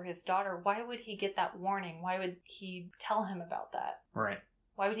store for his daughter, why would he get that warning? Why would he tell him about that? Right.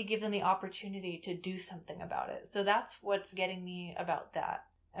 Why would he give them the opportunity to do something about it? So that's what's getting me about that,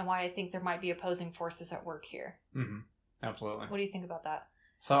 and why I think there might be opposing forces at work here. Mm-hmm. Absolutely. What do you think about that?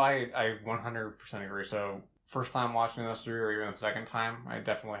 So I 100% agree. So first time watching this through, or even the second time, I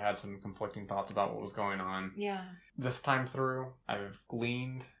definitely had some conflicting thoughts about what was going on. Yeah. This time through, I've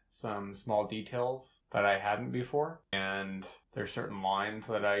gleaned some small details that I hadn't before, and there's certain lines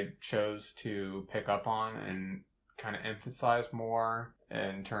that I chose to pick up on and kind of emphasize more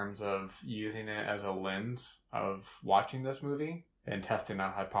in terms of using it as a lens of watching this movie and testing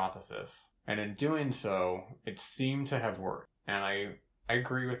that hypothesis. And in doing so, it seemed to have worked. And I I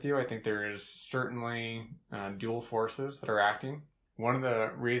agree with you. I think there is certainly dual forces that are acting. One of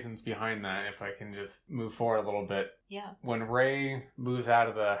the reasons behind that, if I can just move forward a little bit, Yeah. when Ray moves out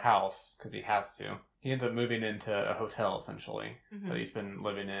of the house, because he has to, he ends up moving into a hotel, essentially, that he's been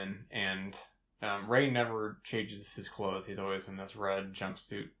living in. And Ray never changes his clothes. He's always in this red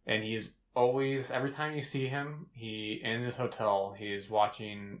jumpsuit. And he's always, every time you see him, in this hotel, he's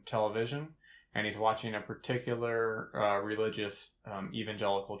watching television. And he's watching a particular religious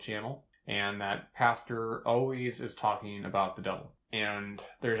evangelical channel. And that pastor always is talking about the devil. And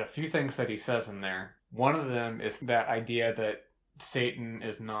there's a few things that he says in there. One of them is that idea that Satan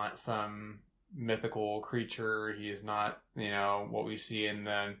is not some mythical creature. He is not, what we see in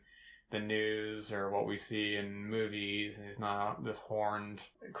the news or what we see in movies. He's not this horned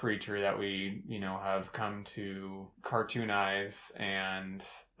creature that we, have come to cartoonize and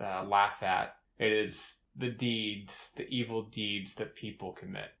laugh at. It is the evil deeds that people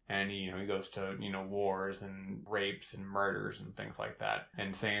commit. And, he goes to, wars and rapes and murders and things like that.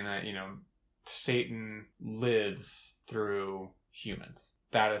 And saying that, Satan lives through humans.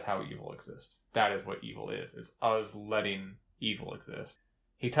 That is how evil exists. That is what evil is us letting evil exist.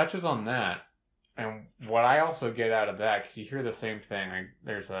 He touches on that. And what I also get out of that, because you hear the same thing,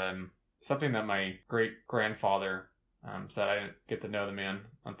 there's something that my great-grandfather said. I didn't get to know the man,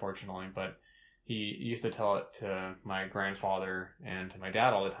 unfortunately, but he used to tell it to my grandfather and to my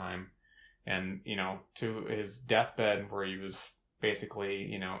dad all the time. And, to his deathbed where he was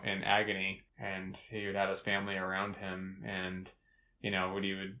basically, in agony, and he would have his family around him. And, what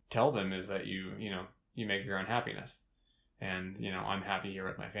he would tell them is that you make your own happiness. And, I'm happy here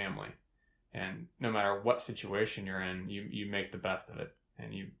with my family. And no matter what situation you're in, you make the best of it.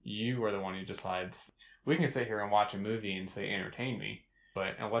 And you are the one who decides. We can sit here and watch a movie and say, entertain me.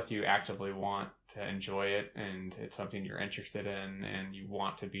 But unless you actively want to enjoy it and it's something you're interested in and you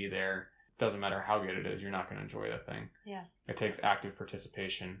want to be there, doesn't matter how good it is, you're not going to enjoy the thing. Yeah. It takes active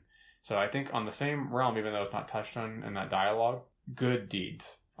participation. So I think on the same realm, even though it's not touched on in that dialogue, good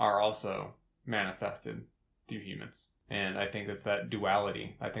deeds are also manifested through humans. And I think it's that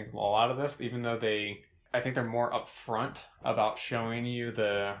duality. I think a lot of this, even though I think they're more upfront about showing you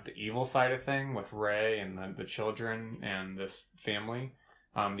the evil side of thing with Ray and the children and this family.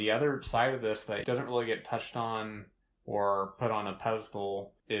 The other side of this that doesn't really get touched on or put on a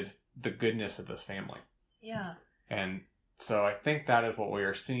pedestal is the goodness of this family. Yeah. And so I think that is what we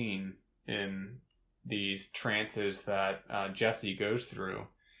are seeing in these trances that Jesse goes through.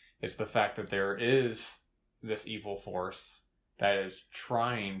 It's the fact that there is this evil force that is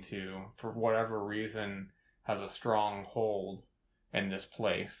trying to, for whatever reason, has a strong hold in this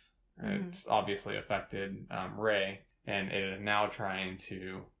place. Mm-hmm. It's obviously affected Ray, and it is now trying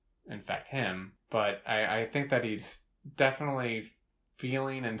to infect him. But I think that he's definitely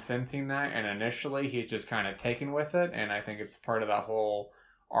feeling and sensing that, and initially he's just kind of taken with it, and I think it's part of that whole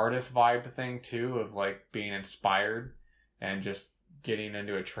artist vibe thing too, of like being inspired and just getting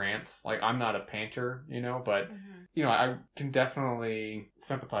into a trance. Like, I'm not a painter, but I can definitely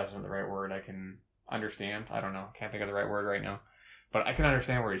sympathize isn't the right word. I can understand. I don't know. Can't think of the right word right now. But I can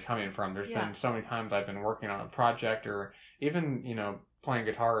understand where he's coming from. There's been so many times I've been working on a project or even, playing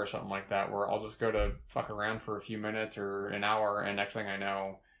guitar or something like that where I'll just go to fuck around for a few minutes or an hour, and next thing I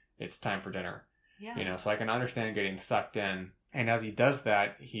know, it's time for dinner. Yeah. So I can understand getting sucked in. And as he does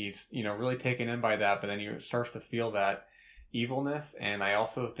that, he's, really taken in by that, but then he starts to feel that evilness. And I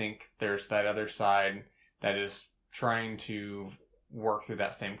also think there's that other side that is trying to work through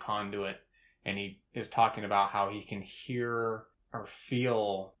that same conduit. And he is talking about how he can hear or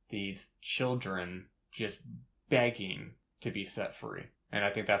feel these children just begging to be set free. And I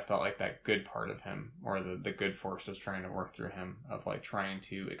think that's like that good part of him, or the good forces trying to work through him, of like trying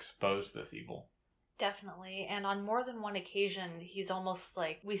to expose this evil. Definitely. And on more than one occasion, he's almost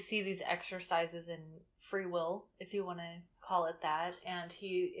like, we see these exercises in free will, if you want to call it that. And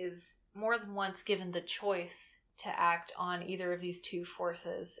he is more than once given the choice to act on either of these two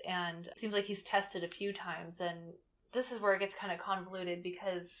forces. And it seems like he's tested a few times. And this is where it gets kind of convoluted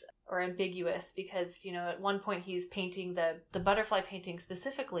or ambiguous because, at one point he's painting the butterfly painting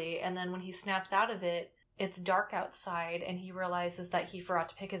specifically. And then when he snaps out of it, it's dark outside and he realizes that he forgot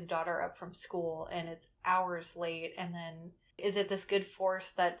to pick his daughter up from school and it's hours late. And then is it this good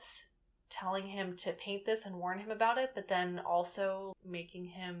force that's telling him to paint this and warn him about it, but then also making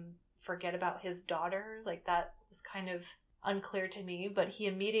him forget about his daughter? Like, that was kind of unclear to me, but he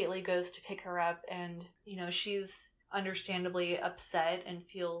immediately goes to pick her up and, she's understandably upset and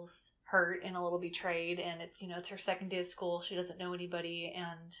feels hurt and a little betrayed, and it's her second day of school. She doesn't know anybody,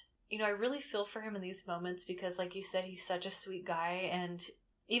 and I really feel for him in these moments because, like you said, he's such a sweet guy, and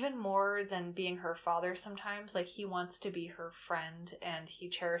even more than being her father sometimes, like, he wants to be her friend, and he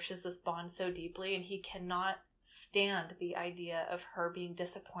cherishes this bond so deeply, and he cannot stand the idea of her being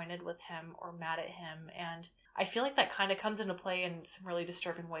disappointed with him or mad at him. And I feel like that kind of comes into play in some really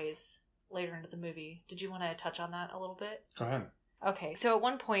disturbing ways later into the movie. Did you want to touch on that a little bit? Go ahead. Okay, so at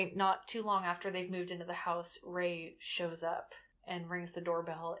one point, not too long after they've moved into the house, Ray shows up and rings the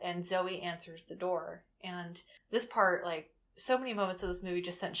doorbell, and Zoe answers the door. And this part, like, so many moments of this movie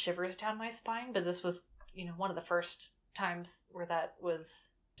just sent shivers down my spine, but this was, one of the first times where that was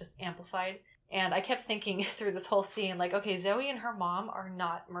just amplified. And I kept thinking through this whole scene, like, okay, Zoe and her mom are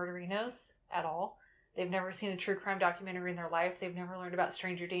not murderinos at all. They've never seen a true crime documentary in their life. They've never learned about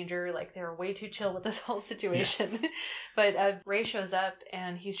stranger danger. Like, they're way too chill with this whole situation. Yes. But Ray shows up,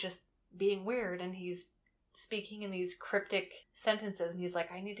 and he's just being weird, and he's speaking in these cryptic sentences, and he's like,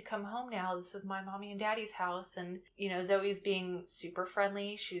 I need to come home now. This is my mommy and daddy's house. And, Zoe's being super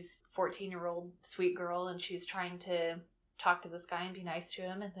friendly. She's a 14-year-old sweet girl, and she's trying to talk to this guy and be nice to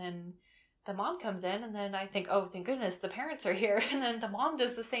him. And then the mom comes in, and then I think, oh, thank goodness, the parents are here. And then the mom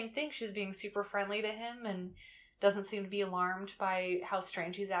does the same thing. She's being super friendly to him and doesn't seem to be alarmed by how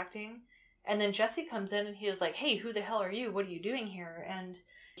strange he's acting. And then Jesse comes in, and he was like, hey, who the hell are you? What are you doing here? And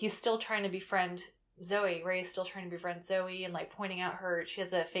he's still trying to befriend Zoe. Ray's still trying to befriend Zoe and, like, pointing out she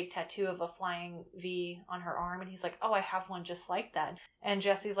has a fake tattoo of a flying V on her arm, and he's like, oh, I have one just like that. And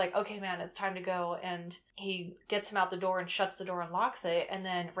Jesse's like, okay, man, it's time to go. And he gets him out the door and shuts the door and locks it. And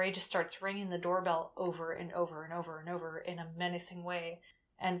then Ray just starts ringing the doorbell over and over and over and over in a menacing way.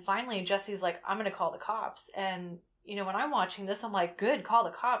 And finally, Jesse's like, I'm going to call the cops. And, when I'm watching this, I'm like, good, call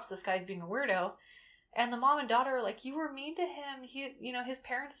the cops. This guy's being a weirdo. And the mom and daughter are like, you were mean to him. His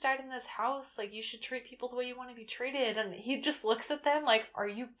parents died in this house. Like, you should treat people the way you want to be treated. And he just looks at them like, are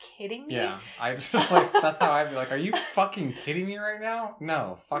you kidding me? Yeah, I just like, that's how I'd be like, are you fucking kidding me right now?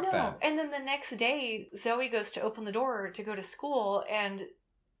 No, fuck that. And then the next day, Zoe goes to open the door to go to school, and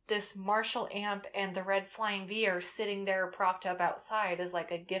this Marshall amp and the red flying V are sitting there propped up outside as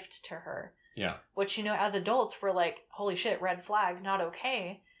like a gift to her. Yeah. Which, as adults, we're like, holy shit, red flag, not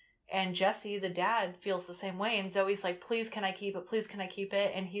okay. And Jesse, the dad, feels the same way. And Zoe's like, please, can I keep it? Please, can I keep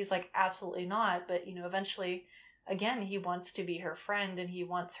it? And he's like, absolutely not. But, eventually, again, he wants to be her friend, and he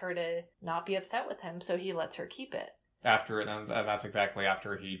wants her to not be upset with him. So he lets her keep it. That's exactly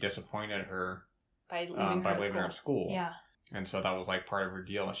after he disappointed her by leaving her at school. Yeah. And so that was like part of her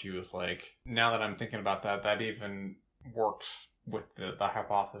deal. And she was like, now that I'm thinking about that even works with the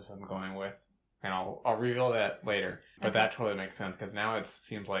hypothesis I'm going with. And I'll reveal that later. But okay. That totally makes sense, because now it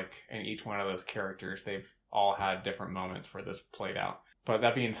seems like in each one of those characters, they've all had different moments where this played out. But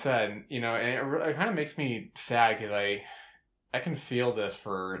that being said, it kind of makes me sad, because I can feel this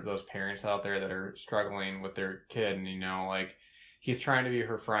for those parents out there that are struggling with their kid. And, like, he's trying to be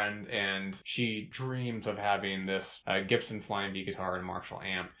her friend, and she dreams of having this Gibson Flying V guitar and Marshall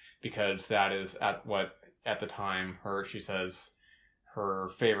amp, because that is at the time, she says, her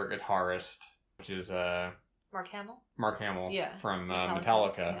favorite guitarist, which is Mark Hamill? Mark Hamill, yeah. From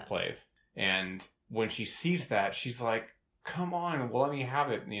Metallica plays. And when she sees that, she's like, come on, well, let me have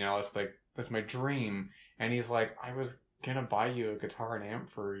it. It's like, that's my dream. And he's like, I was going to buy you a guitar and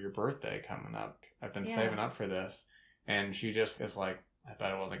amp for your birthday coming up. I've been saving up for this. And she just is like, I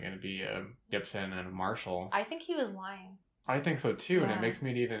bet it wasn't going to be a Gibson and a Marshall. I think he was lying. I think so too. Yeah. And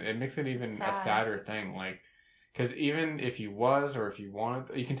it makes it even a sadder thing. Like, because even if he was, or if he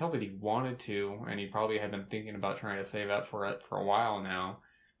wanted, you can tell that he wanted to, and he probably had been thinking about trying to save up for it for a while now.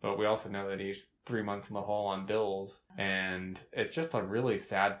 But we also know that he's 3 months in the hole on bills, and it's just a really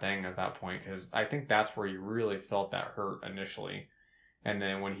sad thing at that point, because I think that's where he really felt that hurt initially. And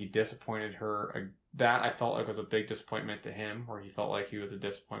then when he disappointed her, that I felt like was a big disappointment to him, where he felt like he was a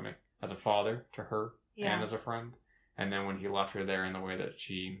disappointment as a father to her and as a friend. And then when he left her there in the way that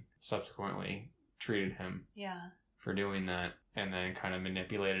she subsequently treated him for doing that, and then kind of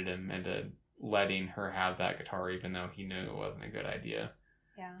manipulated him into letting her have that guitar even though he knew it wasn't a good idea.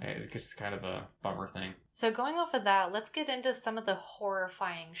 Yeah. It's just kind of a bummer thing. So going off of that, let's get into some of the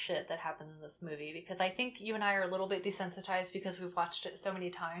horrifying shit that happens in this movie, because I think you and I are a little bit desensitized because we've watched it so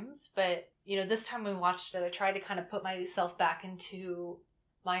many times. But, this time we watched it, I tried to kind of put myself back into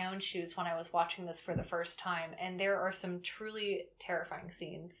my own shoes when I was watching this for the first time. And there are some truly terrifying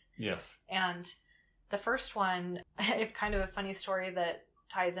scenes. Yes. And the first one, it's kind of a funny story that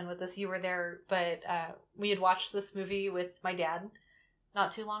ties in with this. You were there, but we had watched this movie with my dad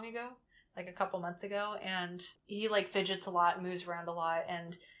not too long ago, like a couple months ago, and he like fidgets a lot, moves around a lot,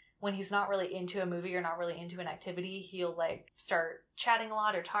 and when he's not really into a movie or not really into an activity, he'll like start chatting a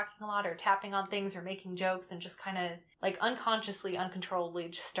lot or talking a lot or tapping on things or making jokes and just kind of like unconsciously, uncontrollably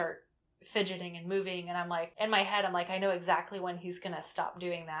just start fidgeting and moving. And I'm like, in my head, I'm like, I know exactly when he's going to stop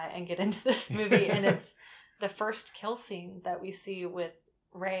doing that and get into this movie. And it's the first kill scene that we see with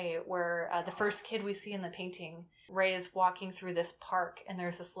Ray, where the first kid we see in the painting, Ray is walking through this park and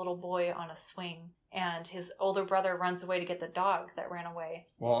there's this little boy on a swing and his older brother runs away to get the dog that ran away.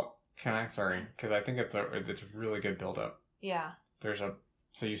 Well, sorry, because I think it's a really good build-up. Yeah.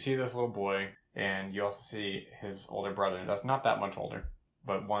 So you see this little boy, and you also see his older brother. That's not that much older,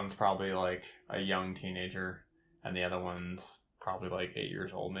 but one's probably like a young teenager, and the other one's probably like 8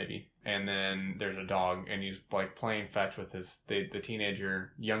 years old, maybe. And then there's a dog, and he's like playing fetch with the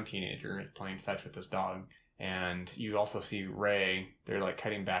young teenager is playing fetch with his dog. And you also see Ray, they're like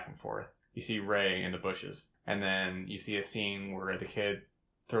cutting back and forth. You see Ray in the bushes. And then you see a scene where the kid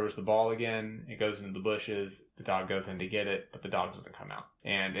throws the ball again, it goes into the bushes, the dog goes in to get it, but the dog doesn't come out.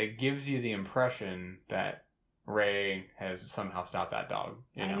 And it gives you the impression that Ray has somehow stopped that dog.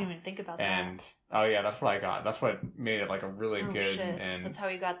 I didn't even think about that. And, oh yeah, that's what I got. That's what made it like a really good. Shit. And that's how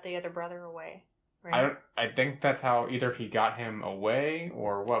he got the other brother away, right? I think that's how either he got him away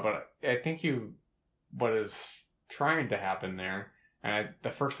or what, but I think what is trying to happen there, and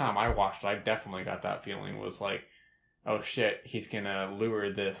the first time I watched it, I definitely got that feeling, was like, oh shit, he's gonna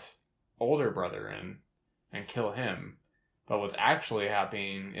lure this older brother in and kill him. But what's actually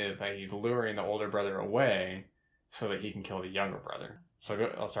happening is that he's luring the older brother away so that he can kill the younger brother. So,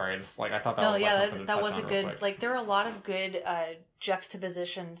 sorry, I thought that was something that was a good, quick. like, there are a lot of good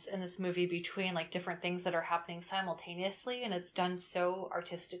juxtapositions in this movie between, like, different things that are happening simultaneously, and it's done so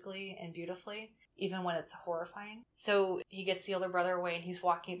artistically and beautifully, even when it's horrifying. So he gets the older brother away, and he's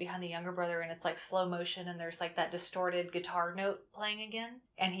walking behind the younger brother, and it's, like, slow motion, and there's, like, that distorted guitar note playing again,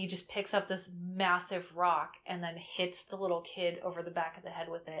 and he just picks up this massive rock and then hits the little kid over the back of the head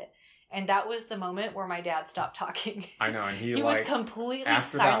with it. And that was the moment where my dad stopped talking. I know, and he was completely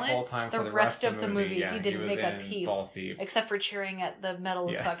after silent that whole time for the rest of the movie. Yeah, he didn't make a peep, except for cheering at the metal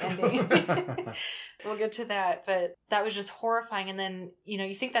as fuck ending. We'll get to that, but that was just horrifying. And then,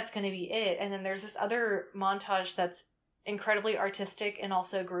 you think that's going to be it. And then there's this other montage that's incredibly artistic and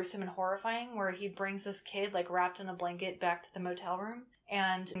also gruesome and horrifying, where he brings this kid, like, wrapped in a blanket back to the motel room.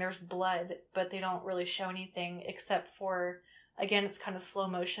 And there's blood, but they don't really show anything except for... Again, it's kind of slow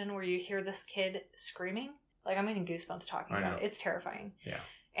motion where you hear this kid screaming. Like, I'm getting goosebumps talking about it. It's terrifying. Yeah.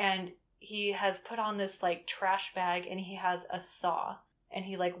 And he has put on this, like, trash bag, and he has a saw. And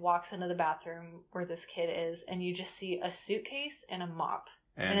he, like, walks into the bathroom where this kid is, and you just see a suitcase and a mop.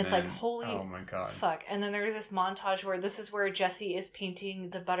 And it's then, like, holy oh my God. Fuck. And then there's this montage where this is where Jesse is painting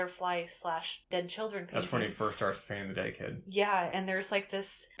the butterfly/dead children painting. That's when he first starts painting the dead kid. Yeah, and there's, like,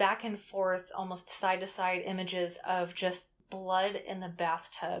 this back and forth, almost side-to-side images of just blood in the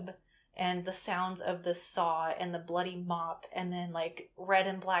bathtub and the sounds of the saw and the bloody mop, and then, like, red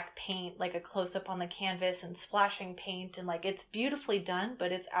and black paint, like a close-up on the canvas and splashing paint, and, like, it's beautifully done,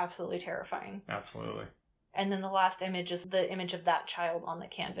 but it's absolutely terrifying. Absolutely. And then the last image is the image of that child on the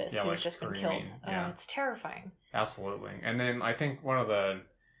canvas who's like just screaming. been killed. Yeah. It's terrifying. Absolutely. And then I think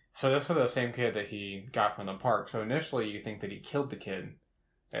so this was the same kid that he got from the park. So initially you think that he killed the kid.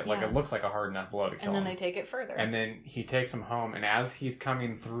 It looks like a hard enough blow to kill him. And then they take it further. And then he takes him home, and as he's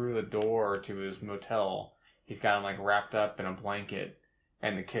coming through the door to his motel, he's got him, like, wrapped up in a blanket,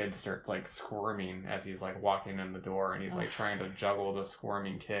 and the kid starts, like, squirming as he's, like, walking in the door, and he's, like, trying to juggle the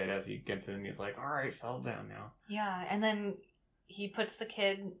squirming kid as he gets in, and he's like, alright, settle down now. Yeah, and then he puts the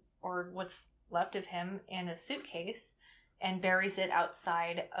kid, or what's left of him, in a suitcase, and buries it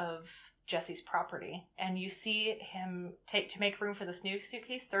outside of Jesse's property. And you see him to make room for this new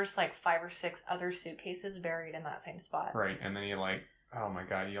suitcase, there's like 5 or 6 other suitcases buried in that same spot. Right, and then you, like, oh my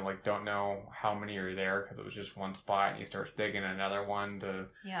God, you, like, don't know how many are there because it was just one spot, and he starts digging another one to...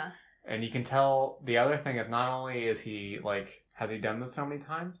 Yeah. And you can tell, the other thing is not only is he, like, has he done this so many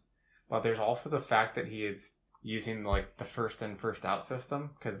times, but there's also the fact that he is using, like, the first in, first out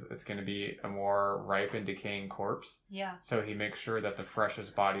system, because it's going to be a more ripe and decaying corpse. Yeah. So he makes sure that the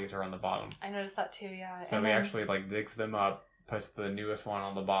freshest bodies are on the bottom. I noticed that too, yeah. So he actually, like, digs them up, puts the newest one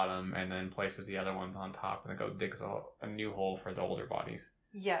on the bottom, and then places the other ones on top, and then digs a new hole for the older bodies.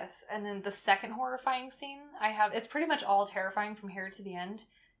 Yes, and then the second horrifying scene it's pretty much all terrifying from here to the end.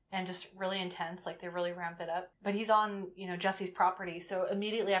 And just really intense, like they really ramp it up. But he's on, Jesse's property. So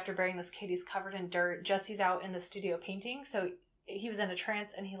immediately after burying this kid, he's covered in dirt. Jesse's out in the studio painting. So he was in a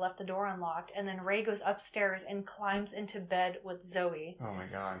trance and he left the door unlocked. And then Ray goes upstairs and climbs into bed with Zoe. Oh my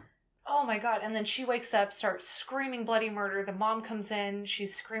God. Oh my god. And then she wakes up, starts screaming bloody murder. The mom comes in,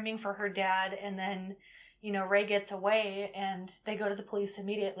 she's screaming for her dad, and then, Ray gets away and they go to the police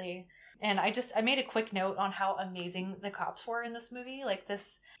immediately. And I made a quick note on how amazing the cops were in this movie. Like,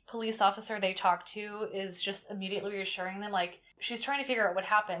 this police officer they talk to is just immediately reassuring them. Like, she's trying to figure out what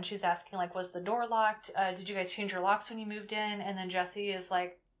happened. She's asking, like, was the door locked? Did you guys change your locks when you moved in? And then Jesse is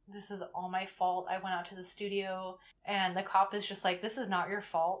like, this is all my fault. I went out to the studio. And the cop is just like, this is not your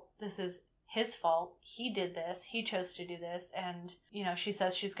fault. This is his fault. He did this. He chose to do this. And, she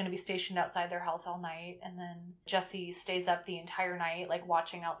says she's going to be stationed outside their house all night. And then Jesse stays up the entire night, like,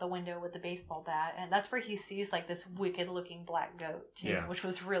 watching out the window with the baseball bat. And that's where he sees, like, this wicked looking black goat, too, which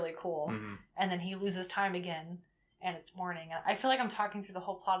was really cool. Mm-hmm. And then he loses time again, and it's morning. I feel like I'm talking through the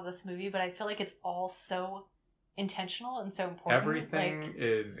whole plot of this movie, but I feel like it's all so intentional and so important. Everything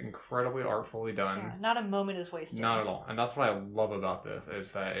is incredibly artfully done. Yeah, not a moment is wasted. Not at all. And that's what I love about this,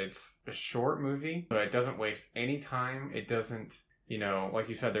 is that it's a short movie, but it doesn't waste any time. It doesn't, like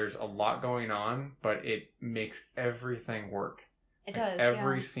you said, there's a lot going on, but it makes everything work. It does,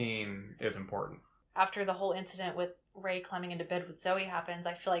 every scene is important. After the whole incident with Ray climbing into bed with Zoe happens,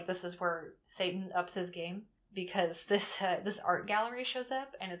 I feel like this is where Satan ups his game, because this art gallery shows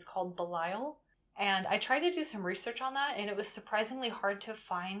up, and it's called Belial. And I tried to do some research on that, and it was surprisingly hard to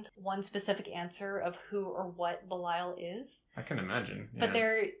find one specific answer of who or what Belial is. I can imagine. Yeah. But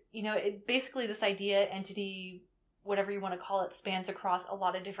they're, basically this idea, entity, whatever you want to call it, spans across a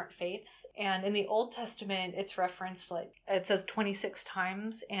lot of different faiths. And in the Old Testament, it's referenced, it says 26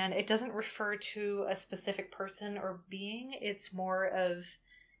 times, and it doesn't refer to a specific person or being. It's more of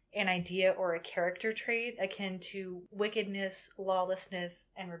an idea or a character trait akin to wickedness,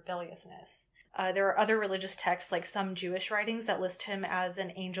 lawlessness, and rebelliousness. There are other religious texts, like some Jewish writings, that list him as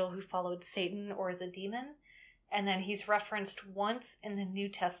an angel who followed Satan or as a demon. And then he's referenced once in the New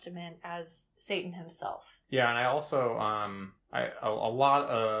Testament as Satan himself. Yeah, and I also, a lot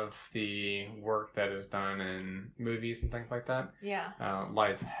of the work that is done in movies and things like that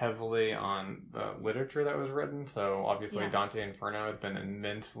lies heavily on the literature that was written. So obviously Dante Inferno has been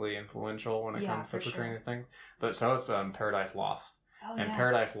immensely influential when it comes to portraying the thing. But so it's Paradise Lost.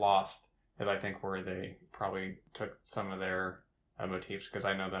 Paradise Lost is, I think, where they probably took some of their motifs, because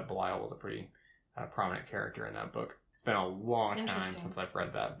I know that Belial was a pretty prominent character in that book. It's been a long time since I've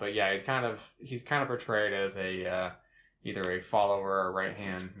read that, but yeah, he's kind of portrayed as a either a follower or right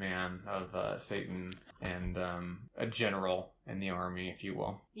hand man of Satan, and a general in the army, if you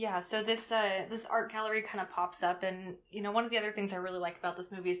will. Yeah, so this art gallery kind of pops up, and one of the other things I really like about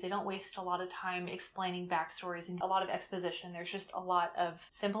this movie is they don't waste a lot of time explaining backstories and a lot of exposition. There's just a lot of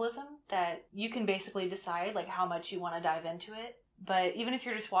symbolism that you can basically decide, like, how much you want to dive into it. But even if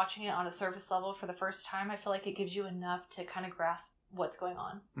you're just watching it on a surface level for the first time, I feel like it gives you enough to kind of grasp what's going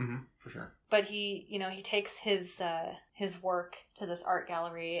on. Mm-hmm, for sure. But he takes his work to this art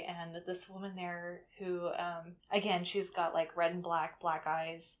gallery, and this woman there who, again, she's got like red and black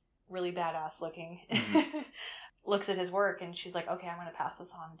eyes, really badass looking, looks at his work, and she's like, okay, I'm going to pass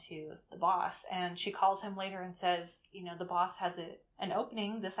this on to the boss. And she calls him later and says, the boss has an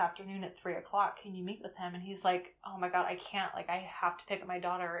opening this afternoon at 3:00. Can you meet with him? And he's like, oh my God, I can't. Like, I have to pick up my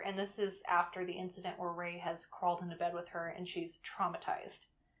daughter. And this is after the incident where Ray has crawled into bed with her and she's traumatized.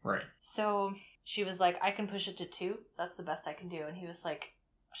 Right. So she was like, I can push it to 2. That's the best I can do. And he was like,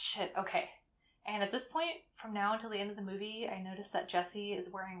 shit, okay. And at this point, from now until the end of the movie, I noticed that Jesse is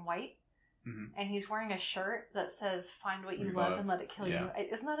wearing white. Mm-hmm. And he's wearing a shirt that says, find what you love and let it kill you.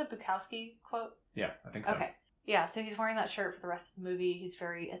 Isn't that a Bukowski quote? Yeah, I think so. Okay. Yeah, so he's wearing that shirt for the rest of the movie. He's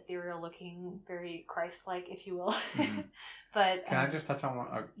very ethereal looking, very Christ-like, if you will. Mm-hmm. But can I just touch on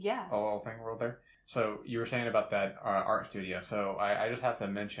a little thing real there? So you were saying about that art studio. So I just have to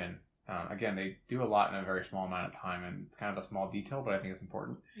mention, again, they do a lot in a very small amount of time, and it's kind of a small detail, but I think it's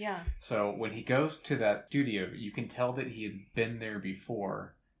important. Yeah. So when he goes to that studio, you can tell that he had been there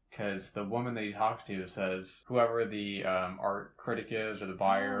before, because the woman that he talks to says, whoever the art critic is, or the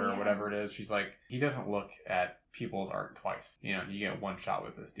buyer, or whatever it is, she's like, he doesn't look at people's art twice. You get one shot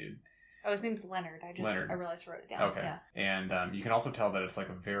with this dude. Oh, his name's Leonard. I realized I wrote it down. Okay. Yeah. And you can also tell that it's like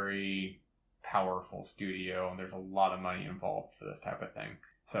a very powerful studio, and there's a lot of money involved for this type of thing.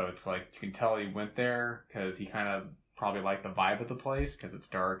 So it's like, you can tell he went there because he kind of probably liked the vibe of the place, because it's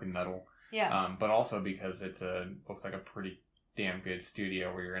dark and metal. Yeah. But also because looks like a pretty damn good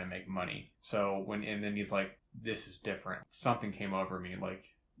studio where you're going to make money. So and then he's like, this is different. Something came over me, like,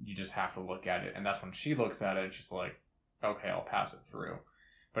 you just have to look at it. And that's when she looks at it, and she's like, okay, I'll pass it through.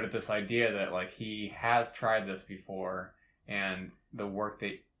 But it's this idea that, like, he has tried this before, and the work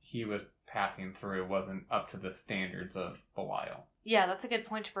that he was passing through wasn't up to the standards of Belial. Yeah, that's a good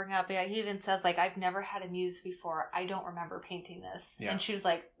point to bring up. Yeah, he even says, like, I've never had a muse before. I don't remember painting this. Yeah. And she was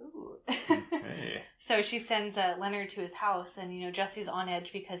like, ooh. Hey. So she sends Leonard to his house, and, you know, Jesse's on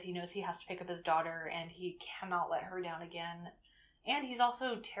edge because he knows he has to pick up his daughter, and he cannot let her down again. And he's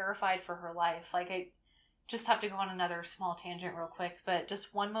also terrified for her life. Like, I just have to go on another small tangent real quick, but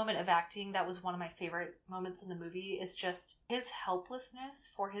just one moment of acting that was one of my favorite moments in the movie is just his helplessness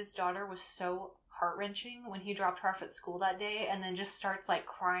for his daughter was so heart-wrenching when he dropped her off at school that day and then just starts like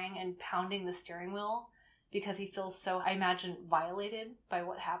crying and pounding the steering wheel because he feels so, I imagine, violated by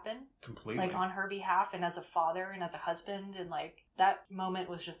what happened. Completely. Like on her behalf and as a father and as a husband, and like that moment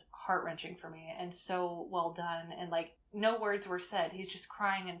was just heart-wrenching for me and so well done, and like no words were said. He's just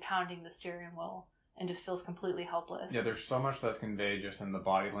crying and pounding the steering wheel and just feels completely helpless. Yeah, there's so much that's conveyed just in the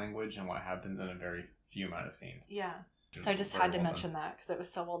body language and what happens in a very few amount of scenes. Yeah. So I just had to mention that because it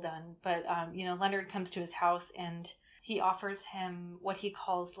was so well done. But, you know, Leonard comes to his house and he offers him what he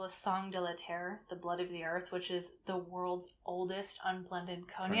calls Le Sang de la Terre, the blood of the earth, which is the world's oldest unblended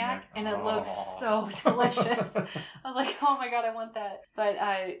cognac. And it looks so delicious. I was like, oh my God, I want that. But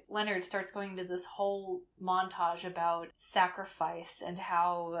Leonard starts going into this whole montage about sacrifice and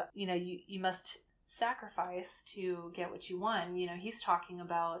how, you know, you must sacrifice to get what you want. You know, he's talking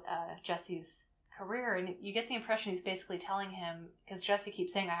about Jesse's career, and you get the impression he's basically telling him, because Jesse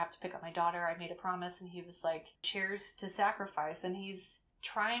keeps saying, I have to pick up my daughter, I made a promise, and he was like, cheers to sacrifice, and he's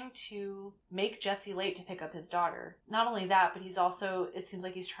trying to make Jesse late to pick up his daughter. Not only that, but he's also, it seems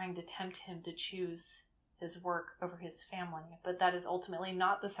like he's trying to tempt him to choose his work over his family, but that is ultimately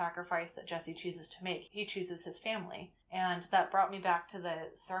not the sacrifice that Jesse chooses to make. He chooses his family. And that brought me back to the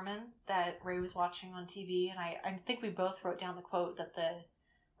sermon that Ray was watching on TV, and I think we both wrote down the quote that the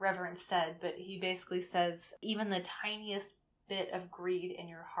Reverend said, but he basically says, even the tiniest bit of greed in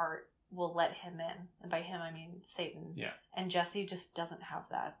your heart will let him in. And by him, I mean Satan. Yeah. And Jesse just doesn't have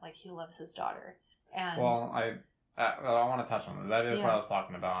that. Like, he loves his daughter. And well, I want to touch on that. That is what I was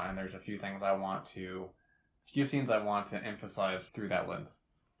talking about, and there's a few scenes I want to emphasize through that lens.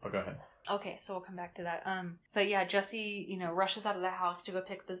 But go ahead. Okay, so we'll come back to that. But yeah, Jesse, you know, rushes out of the house to go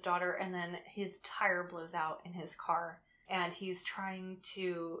pick up his daughter, and then his tire blows out in his car. And he's trying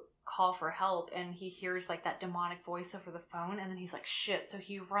to call for help, and he hears like that demonic voice over the phone, and then he's like, shit. So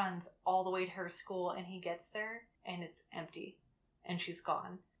he runs all the way to her school, and he gets there, and it's empty, and she's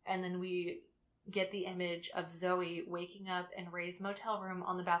gone. And then we get the image of Zoe waking up in Ray's motel room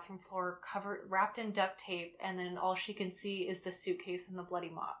on the bathroom floor, wrapped in duct tape, and then all she can see is the suitcase and the bloody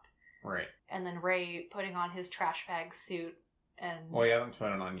mop. Right. And then Ray putting on his trash bag suit, and... Well, he hasn't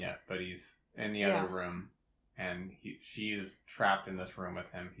put it on yet, but he's in the other room. And she is trapped in this room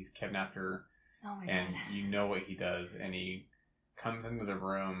with him. He's kidnapped her. Oh my and God. you know what he does. And he comes into the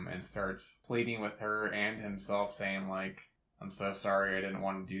room and starts pleading with her and himself, saying, like, I'm so sorry, I didn't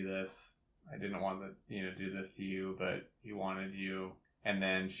want to do this. I didn't want to, do this to you, but he wanted you. And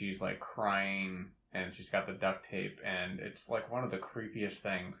then she's, like, crying, and she's got the duct tape. And it's, like, one of the creepiest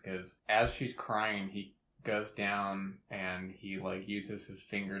things, because as she's crying, he goes down and he, like, uses his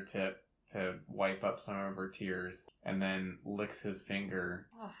fingertip to wipe up some of her tears, and then licks his finger.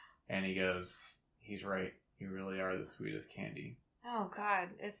 Ugh. And he goes, he's right, you really are the sweetest candy. Oh God,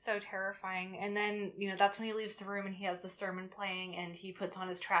 it's so terrifying. And then, that's when he leaves the room and he has the sermon playing, and he puts on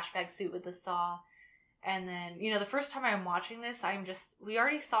his trash bag suit with the saw. And then, the first time I'm watching this, we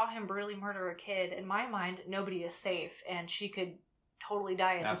already saw him brutally murder a kid. In my mind, nobody is safe, and she could totally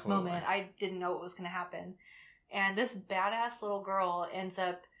die at this moment. I didn't know what was going to happen. And this badass little girl ends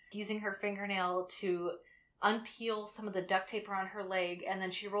up using her fingernail to unpeel some of the duct tape around her leg, and then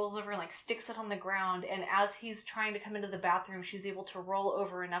she rolls over and like sticks it on the ground, and as he's trying to come into the bathroom, she's able to roll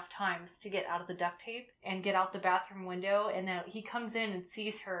over enough times to get out of the duct tape and get out the bathroom window. And then he comes in and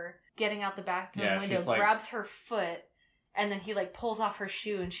sees her getting out the bathroom window, grabs her foot, and then he like pulls off her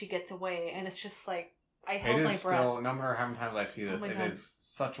shoe and she gets away. And it's just like, I held my breath. No matter how many times I see this, it is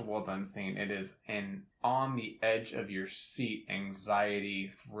such a well done scene. It is an on the edge of your seat,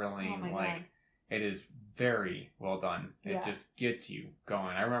 anxiety, thrilling. Oh my God. It is very well done. It just gets you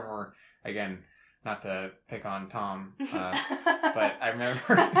going. I remember, again, not to pick on Tom, but I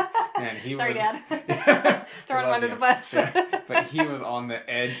remember, man, he Sorry, was... Dad. Throwing him under the bus. But he was on the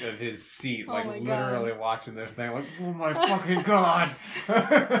edge of his seat, literally watching this thing, like, oh my fucking God.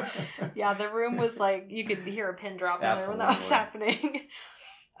 Yeah, the room was like, you could hear a pin drop in there when that was happening.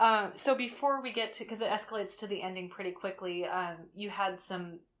 So before we get to, because it escalates to the ending pretty quickly, you had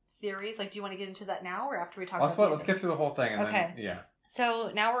some theories. Like, do you want to get into that now or after we talk about it? Let's get through the whole thing. And okay. Then, yeah.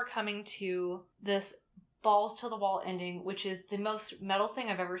 So now we're coming to this balls to the wall ending, which is the most metal thing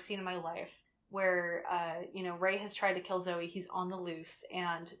I've ever seen in my life. where, Ray has tried to kill Zoe. He's on the loose,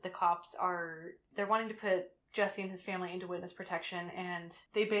 and the cops they're wanting to put Jesse and his family into witness protection, and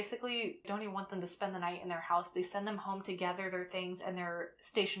they basically don't even want them to spend the night in their house. They send them home to gather their things, and they're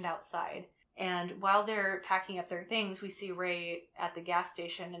stationed outside. And while they're packing up their things, we see Ray at the gas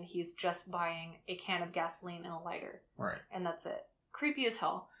station, and he's just buying a can of gasoline and a lighter. Right. And that's it. Creepy as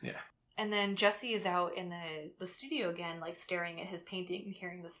hell. Yeah. And then Jesse is out in the studio again, like staring at his painting and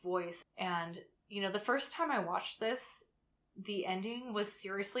hearing this voice. And, the first time I watched this, the ending was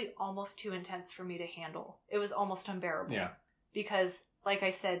seriously almost too intense for me to handle. It was almost unbearable. Yeah. Because, like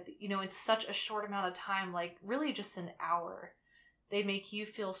I said, in such a short amount of time, like really just an hour, they make you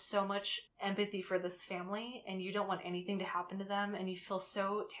feel so much empathy for this family, and you don't want anything to happen to them, and you feel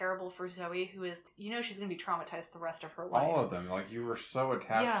so terrible for Zoe, who is, she's going to be traumatized the rest of her life. All of them. Like, you were so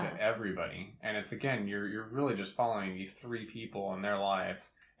attached to everybody. And it's, again, you're really just following these 3 people in their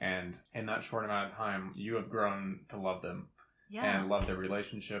lives, and in that short amount of time, you have grown to love them. Yeah. And love their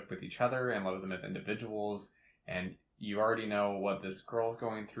relationship with each other, and love them as individuals, and you already know what this girl's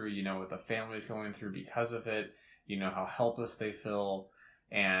going through, you know what the family's going through because of it, you know how helpless they feel,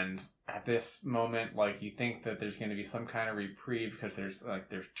 and at this moment, like, you think that there's going to be some kind of reprieve because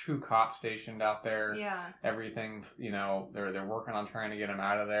there's 2 cops stationed out there. Yeah. Everything's, they're working on trying to get him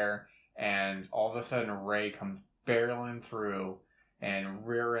out of there, and all of a sudden Ray comes barreling through and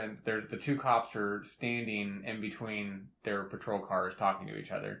rear end. The 2 cops are standing in between their patrol cars talking to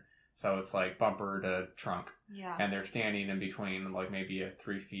each other. So it's like bumper to trunk. Yeah. And they're standing in between, like, maybe a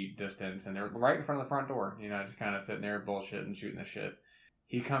 3 feet distance, and they're right in front of the front door, just kind of sitting there bullshit and shooting the shit.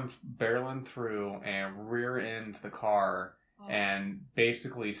 He comes barreling through and rear ends the car and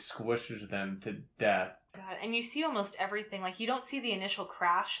basically squishes them to death. God, and you see almost everything. Like, you don't see the initial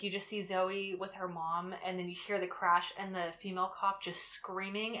crash. You just see Zoe with her mom, and then you hear the crash and the female cop just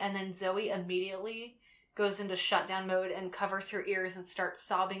screaming, and then Zoe immediately goes into shutdown mode and covers her ears and starts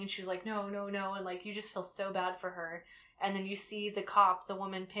sobbing, and she's like, no, no, no, and, like, you just feel so bad for her. And then you see the cop, the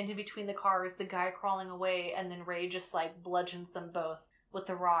woman pinned in between the cars, the guy crawling away, and then Ray just, like, bludgeons them both with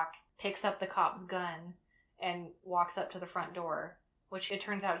the rock, picks up the cop's gun, and walks up to the front door, which it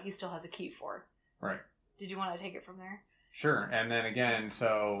turns out he still has a key for. Right. Did you want to take it from there? Sure. And then again,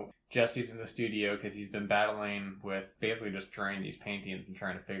 so Jesse's in the studio because he's been battling with basically just drawing these paintings and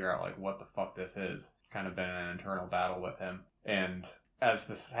trying to figure out, like, what the fuck this is. It's kind of been an internal battle with him. And as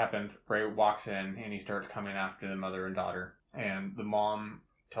this happens, Ray walks in and he starts coming after the mother and daughter. And the mom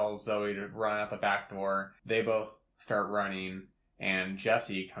tells Zoe to run out the back door. They both start running, and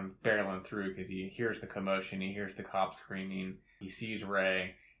Jesse comes barreling through because he hears the commotion. He hears the cops screaming. He sees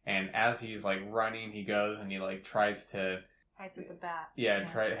Ray. And as he's, like, running, he goes and he, like, tries to... Heads with the bat. Yeah,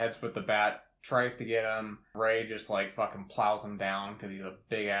 heads with the bat. Tries to get him. Ray just, like, fucking plows him down because he's a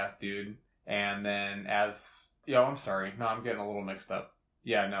big-ass dude. And then as... I'm sorry. No, I'm getting a little mixed up.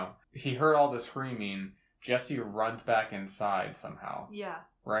 Yeah, no. He heard all the screaming. Jesse runs back inside somehow. Yeah.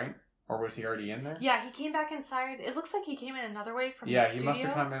 Right? Or was he already in there? Yeah, he came back inside. It looks like he came in another way from the studio. Yeah, he must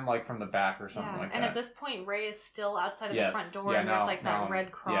have come in, like, from the back or something like that. And at this point, Ray is still outside of the front door, and there's, like, that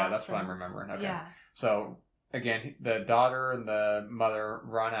red cross. Yeah, that's what I'm remembering. Okay. Yeah. So, again, the daughter and the mother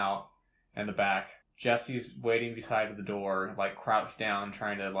run out in the back. Jesse's waiting beside the door, like, crouched down,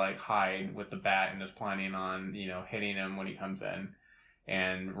 trying to, like, hide with the bat, and is planning on, hitting him when he comes in.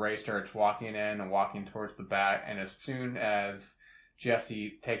 And Ray starts walking in and walking towards the bat, and as soon as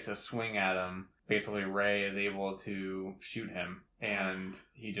Jesse takes a swing at him, basically Ray is able to shoot him, and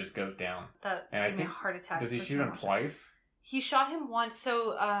he just goes down. That gave me a heart attack. Does he shoot him twice? He shot him once,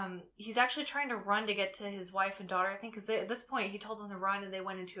 so he's actually trying to run to get to his wife and daughter, I think, because at this point he told them to run, and they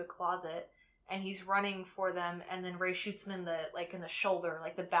went into a closet, and he's running for them, and then Ray shoots him in the shoulder,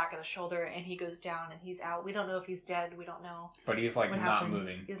 like the back of the shoulder, and he goes down, and he's out. We don't know if he's dead. We don't know. But he's, like, not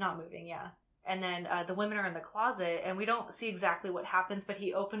moving. He's not moving, yeah. And then the women are in the closet, and we don't see exactly what happens, but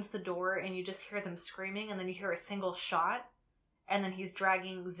he opens the door, and you just hear them screaming, and then you hear a single shot, and then he's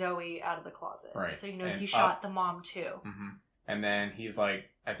dragging Zoe out of the closet. Right. So, he shot the mom, too. Mm-hmm. And then he's, like,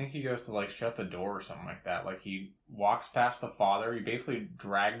 I think he goes to, like, shut the door or something like that. Like, he walks past the father. He basically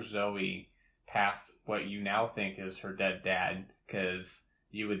drags Zoe past what you now think is her dead dad, because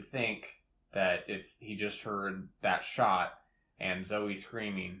you would think that if he just heard that shot and Zoe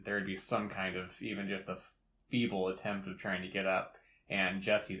screaming, there'd be some kind of, even just a feeble attempt of trying to get up, and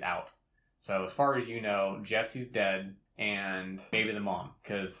Jesse's out. So as far as you know, Jesse's dead, and maybe the mom,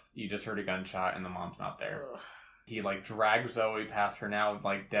 because you just heard a gunshot and the mom's not there. Ugh. He, like, drags Zoe past her now,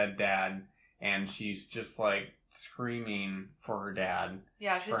 like, dead dad, and she's just, like, screaming for her dad.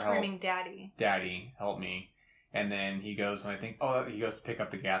 Yeah, she's screaming, "Daddy. Daddy, help me." And then he goes, and I think, he goes to pick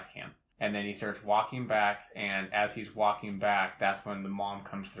up the gas can. And then he starts walking back, and as he's walking back, that's when the mom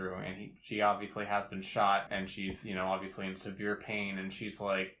comes through, and she obviously has been shot, and she's, obviously in severe pain, and she's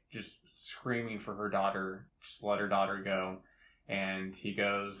like just screaming for her daughter, just let her daughter go. And he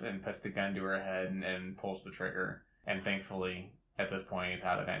goes and puts the gun to her head and pulls the trigger. And thankfully, at this point, he's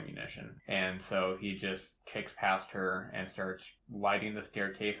out of ammunition. And so he just kicks past her and starts lighting the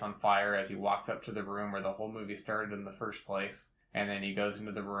staircase on fire as he walks up to the room where the whole movie started in the first place. And then he goes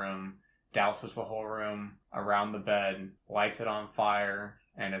into the room, douses the whole room around the bed, lights it on fire,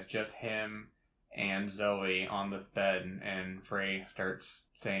 and it's just him and Zoe on this bed. And Ray starts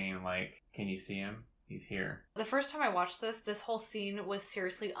saying, like, can you see him? He's here. The first time I watched this whole scene was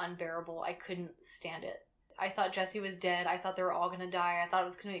seriously unbearable. I couldn't stand it. I thought Jesse was dead. I thought they were all going to die. I thought it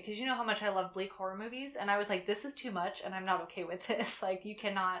was going to be... Because you know how much I love bleak horror movies? And I was like, this is too much, and I'm not okay with this. Like, you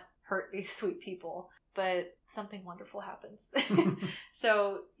cannot hurt these sweet people. But something wonderful happens.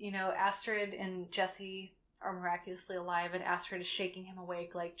 So, Astrid and Jesse are miraculously alive, and Astrid is shaking him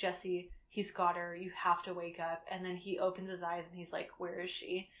awake, like, Jesse, he's got her, you have to wake up. And then he opens his eyes, and he's like, where is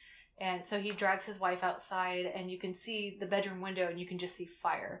she? And so he drags his wife outside, and you can see the bedroom window, and you can just see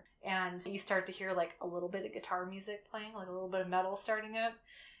fire. And you start to hear, like, a little bit of guitar music playing, like a little bit of metal starting up.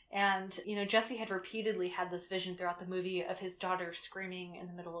 And, Jesse had repeatedly had this vision throughout the movie of his daughter screaming in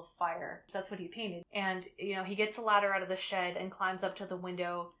the middle of fire. That's what he painted. And, he gets a ladder out of the shed and climbs up to the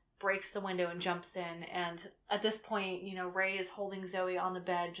window, breaks the window and jumps in. And at this point, Ray is holding Zoe on the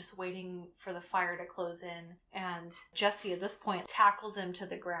bed, just waiting for the fire to close in. And Jesse, at this point, tackles him to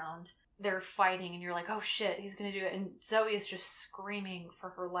the ground. They're fighting, and you're like, oh shit, he's gonna do it. And Zoe is just screaming for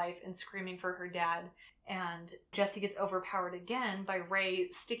her life and screaming for her dad. And Jesse gets overpowered again by Ray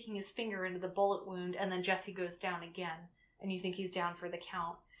sticking his finger into the bullet wound, and then Jesse goes down again, and you think he's down for the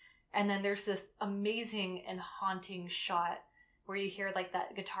count. And then there's this amazing and haunting shot where you hear like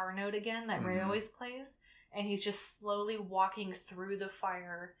that guitar note again that Ray always plays, and he's just slowly walking through the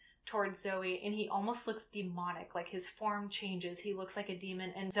fire towards Zoe, and he almost looks demonic. Like, his form changes, he looks like a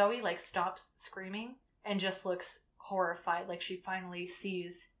demon, and Zoe like stops screaming and just looks horrified, like she finally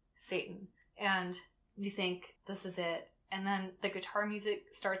sees Satan. And you think, this is it. And then the guitar music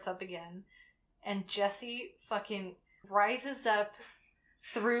starts up again, and Jesse fucking rises up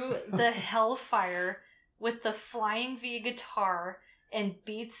through the hellfire with the Flying V guitar and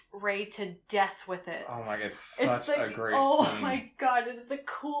beats Ray to death with it. Oh my god, it's such a great scene. My god, it's the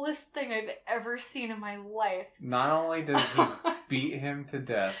coolest thing I've ever seen in my life. Not only does he beat him to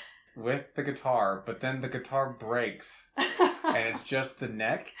death with the guitar, but then the guitar breaks, and it's just the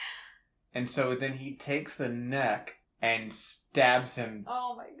neck. And so then he takes the neck and stabs him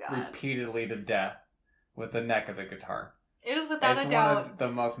repeatedly to death with the neck of the guitar. It is without a doubt one of the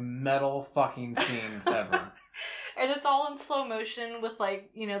most metal fucking scenes ever. And it's all in slow motion with,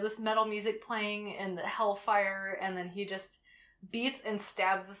 like, this metal music playing and the hellfire, and then he just beats and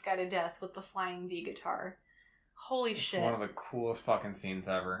stabs this guy to death with the Flying V guitar. Holy shit. It's one of the coolest fucking scenes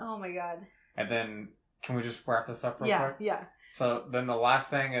ever. Oh my god. And then, can we just wrap this up real quick? Yeah. So then the last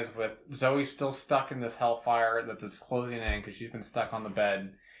thing is with Zoe still stuck in this hellfire that's closing in because she's been stuck on the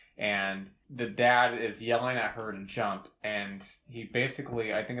bed. And the dad is yelling at her to jump. And he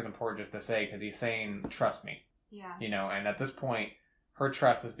basically, I think it's important just to say, because he's saying, trust me. Yeah. And at this point, her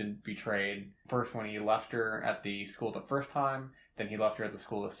trust has been betrayed. First when he left her at the school the first time. Then he left her at the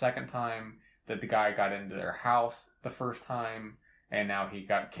school the second time. That the guy got into their house the first time. And now he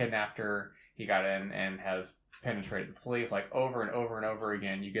kidnapped her. He got in and has penetrated the police. Like, over and over and over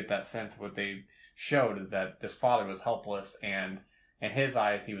again, you get that sense of what they showed is that this father was helpless, and in his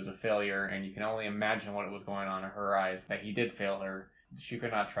eyes he was a failure, and you can only imagine what was going on in her eyes, that he did fail her. She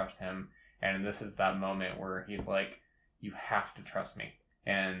could not trust him, and this is that moment where he's like, you have to trust me.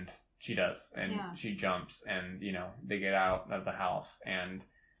 And she does, and she jumps, and they get out of the house, and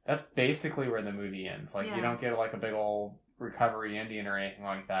that's basically where the movie ends. Like, you don't get like a big old recovery ending or anything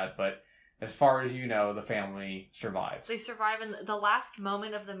like that, but as far as the family survives. They survive, and the last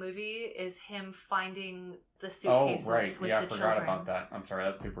moment of the movie is him finding the suitcases with the children. I forgot about that. I'm sorry,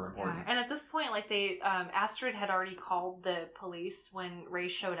 that's super important. Yeah. And at this point, like, Astrid had already called the police when Ray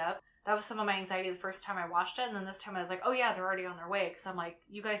showed up. That was some of my anxiety the first time I watched it, and then this time I was like, oh yeah, they're already on their way, because I'm like,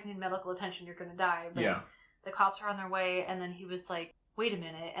 you guys need medical attention, you're gonna die. But the cops are on their way, and then he was like, wait a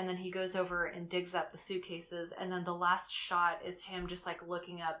minute, and then he goes over and digs up the suitcases, and then the last shot is him just like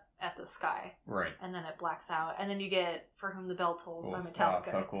looking up at the sky. Right. And then it blacks out, and then you get For Whom the Bell Tolls by Metallica.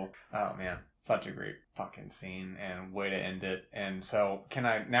 Oh, so cool. Oh man, such a great fucking scene and way to end it. And so can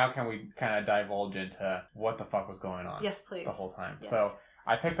we kind of divulge into what the fuck was going on? Yes, please. The whole time. Yes. So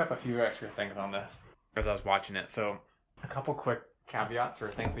I picked up a few extra things on this as I was watching it. So a couple quick caveats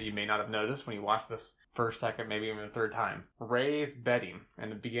or things that you may not have noticed when you watch this first, second, maybe even the third time. Ray's bedding in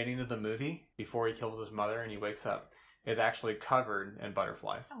the beginning of the movie, before he kills his mother and he wakes up, is actually covered in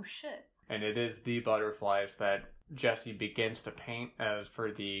butterflies. Oh, shit. And it is the butterflies that Jesse begins to paint as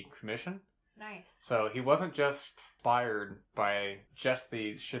for the commission. Nice. So he wasn't just inspired by just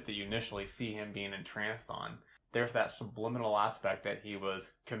the shit that you initially see him being entranced on. There's that subliminal aspect that he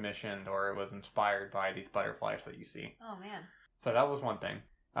was commissioned or was inspired by these butterflies that you see. Oh, man. So that was one thing.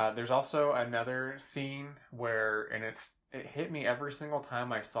 There's also another scene where, and it hit me every single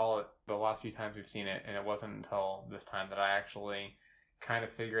time I saw it the last few times we've seen it, and it wasn't until this time that I actually kind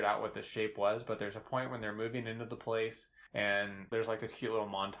of figured out what the shape was, but there's a point when they're moving into the place, and there's like this cute little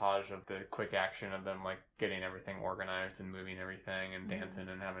montage of the quick action of them like getting everything organized and moving everything and dancing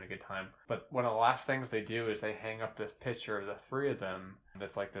and having a good time. But one of the last things they do is they hang up this picture of the three of them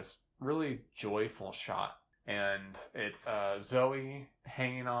that's like this really joyful shot. And it's Zoe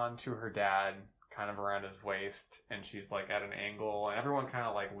hanging on to her dad kind of around his waist, and she's like at an angle, and everyone's kind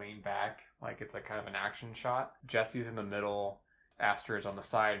of like leaned back, like it's like kind of an action shot. Jesse's in the middle, Astra's on the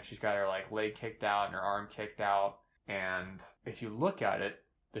side, and she's got her like leg kicked out and her arm kicked out. And if you look at it,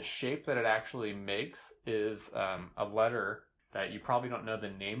 the shape that it actually makes is a letter that you probably don't know the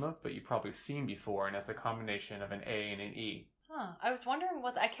name of, but you've probably seen before, and it's a combination of an A and an E. Huh. I was wondering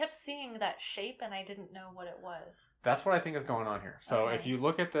I kept seeing that shape and I didn't know what it was. That's what I think is going on here. So Okay. if you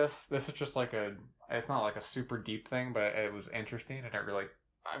look at this is just like it's not like a super deep thing, but it was interesting, and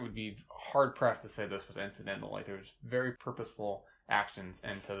I would be hard pressed to say this was incidental. Like, there was very purposeful actions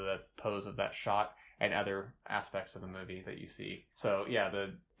into the pose of that shot and other aspects of the movie that you see. So yeah,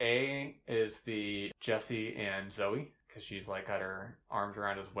 the A is the Jesse and Zoe, because she's like got her arms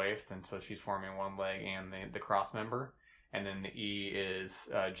around his waist, and so she's forming one leg and the cross member. And then the E is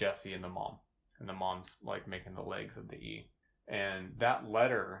Jesse and the mom. And the mom's like making the legs of the E. And that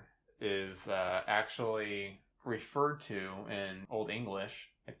letter is actually referred to in Old English.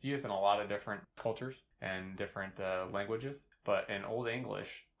 It's used in a lot of different cultures and different languages. But in Old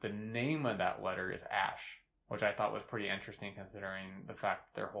English, the name of that letter is Ash, which I thought was pretty interesting considering the fact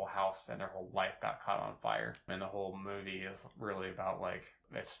that their whole house and their whole life got caught on fire. And the whole movie is really about, like,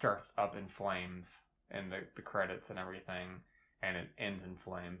 it starts up in flames and the credits and everything, and it ends in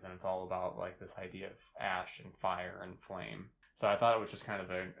flames, and it's all about like this idea of ash and fire and flame. So I thought it was just kind of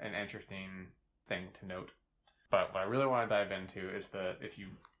an interesting thing to note. But what I really want to dive into is that if you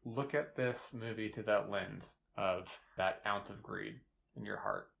look at this movie through that lens of that ounce of greed in your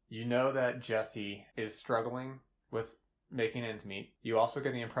heart, you know that Jesse is struggling with making ends meet. You also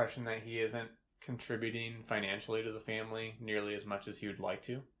get the impression that he isn't contributing financially to the family nearly as much as he would like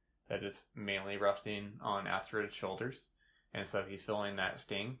to. That is mainly resting on Astra's shoulders. And so he's feeling that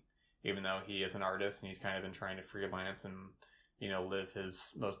sting, even though he is an artist and he's kind of been trying to freelance and, live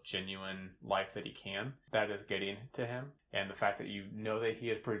his most genuine life that he can. That is getting to him. And the fact that you know that he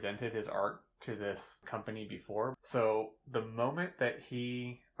has presented his art to this company before. So the moment that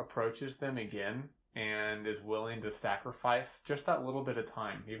he approaches them again and is willing to sacrifice just that little bit of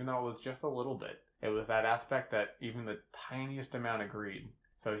time, even though it was just a little bit, it was that aspect that even the tiniest amount of greed.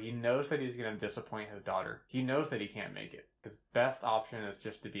 So he knows that he's going to disappoint his daughter. He knows that he can't make it. His best option is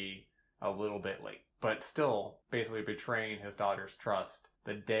just to be a little bit late. But still basically betraying his daughter's trust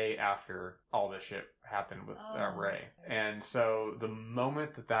the day after all this shit happened with Ray. And so the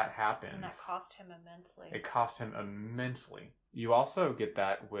moment that happens... And that cost him immensely. It cost him immensely. You also get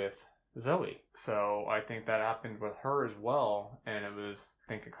that with Zoe. So I think that happened with her as well. And I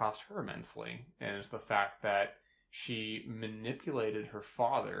think it cost her immensely. And it's the fact that she manipulated her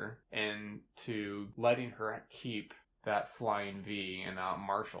father into letting her keep that Flying V and that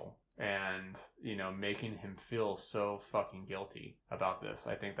Marshall, and making him feel so fucking guilty about this.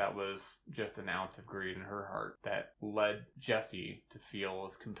 I think that was just an ounce of greed in her heart that led Jesse to feel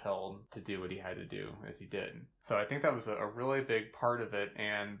as compelled to do what he had to do as he did. So I think that was a really big part of it,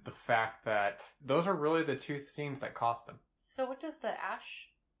 and the fact that those are really the two scenes that cost him. So what does the ash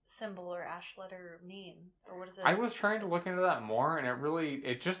symbol or ash letter mean, or what is it? I was trying to look into that more, and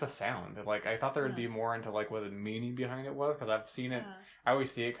it's just a sound. Like, I thought there would be more into like what the meaning behind it was, because I've seen it. I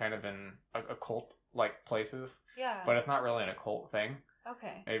always see it kind of in occult like places. Yeah. But it's not really an occult thing.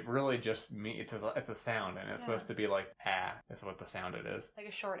 Okay. It really just it's a sound, and it's supposed to be like is what the sound it is. Like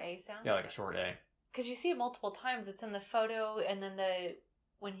a short A sound. Yeah, like a short A. Because you see it multiple times. It's in the photo, and then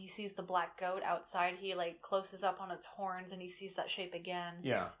when he sees the black goat outside, he like closes up on its horns and he sees that shape again.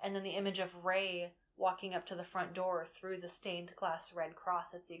 Yeah. And then the image of Ray walking up to the front door through the stained glass red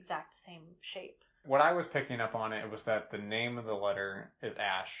cross, it's the exact same shape. What I was picking up on it was that the name of the letter is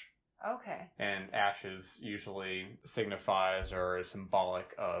Ash. Okay. And ashes usually signifies or is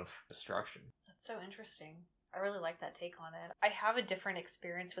symbolic of destruction. That's so interesting. I really like that take on it. I have a different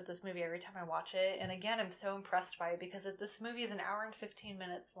experience with this movie every time I watch it. And again, I'm so impressed by it because this movie is an hour and 15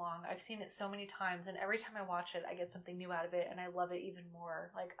 minutes long. I've seen it so many times, and every time I watch it, I get something new out of it, and I love it even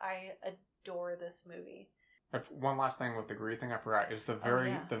more. Like, I adore this movie. One last thing with the greed thing I forgot is the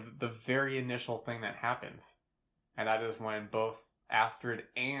very initial thing that happens. And that is when both Astrid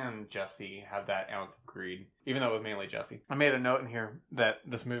and Jesse have that ounce of greed, even though it was mainly Jesse. I made a note in here that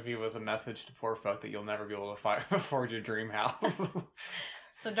this movie was a message to poor folk that you'll never be able to afford your dream house.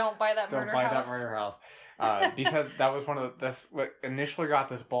 So don't buy that murder house. Don't buy that murder house. Because that was what initially got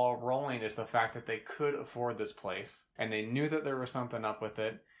this ball rolling, is the fact that they could afford this place, and they knew that there was something up with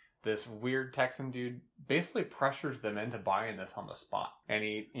it. This weird Texan dude basically pressures them into buying this on the spot. And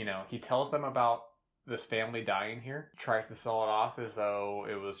he tells them about this family dying here, tries to sell it off as though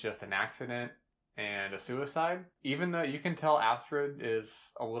it was just an accident and a suicide. Even though you can tell Astrid is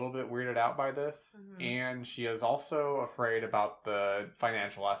a little bit weirded out by this, and she is also afraid about the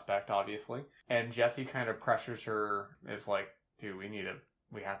financial aspect, obviously. And Jesse kind of pressures her, is like, dude,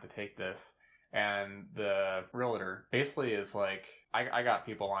 we have to take this. And the realtor basically is like, I got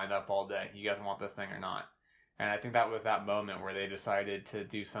people lined up all day. You guys want this thing or not? And I think that was that moment where they decided to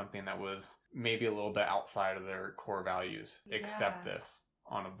do something that was maybe a little bit outside of their core values. Accept this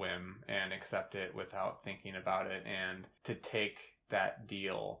on a whim and accept it without thinking about it, and to take that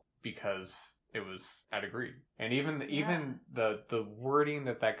deal because it was out of greed. And even the wording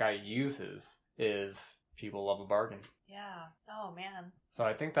that guy uses is, people love a bargain. Yeah. Oh, man. So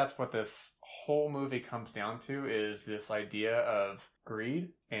I think that's what this whole movie comes down to, is this idea of greed,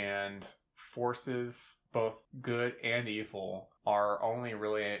 and forces, both good and evil, are only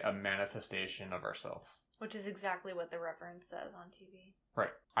really a manifestation of ourselves. Which is exactly what the Reverend says on TV. Right.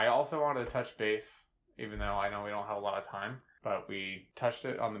 I also wanted to touch base, even though I know we don't have a lot of time, but we touched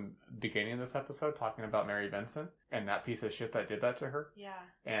it on the beginning of this episode, talking about Mary Benson and that piece of shit that did that to her. Yeah.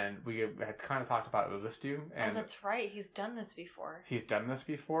 And we had kind of talked about it with this dude. And that's right. He's done this before.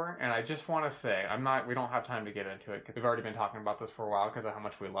 And I just want to say, we don't have time to get into it because we've already been talking about this for a while because of how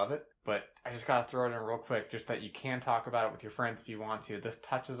much we love it. But I just got to throw it in real quick, just that you can talk about it with your friends if you want to. This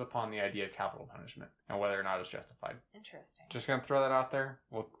touches upon the idea of capital punishment and whether or not it's justified. Interesting. Just going to throw that out there.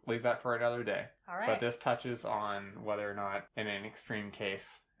 We'll leave that for another day. All right. But this touches on whether or not, in an extreme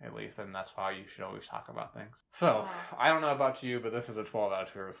case, at least, and that's why you should always talk about things. So, I don't know about you, but this is a 12 out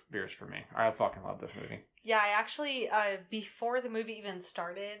of 12 beers for me. I fucking love this movie. Yeah, I actually, before the movie even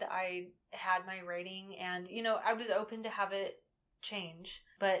started, I had my rating, and, I was open to have it change.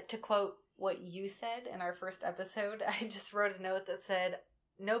 But to quote what you said in our first episode, I just wrote a note that said,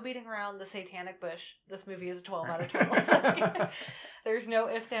 no beating around the satanic bush. This movie is a 12 out of 12. There's no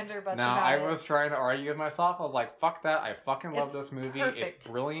ifs, ands, or buts about it. I was trying to argue with myself. I was like, fuck that. I fucking love this movie. Perfect. It's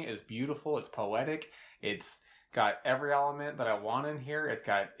brilliant. It's beautiful. It's poetic. It's got every element that I want in here.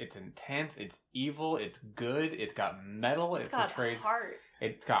 It's intense. It's evil. It's good. It's got metal. It's got heart.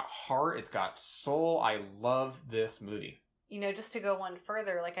 It's got heart. It's got soul. I love this movie. Just to go one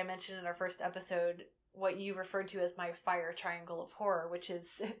further, like I mentioned in our first episode, what you referred to as my fire triangle of horror, which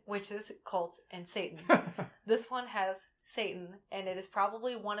is witches, cults, and Satan. This one has Satan, and it is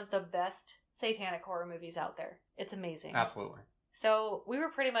probably one of the best satanic horror movies out there. It's amazing. Absolutely. So we were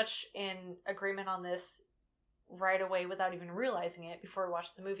pretty much in agreement on this right away without even realizing it before we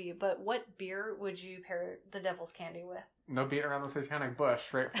watched the movie. But what beer would you pair the Devil's Candy with? No beating around the satanic bush.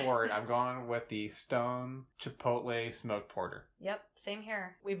 Straightforward. I'm going with the Stone Chipotle Smoked Porter. Yep, same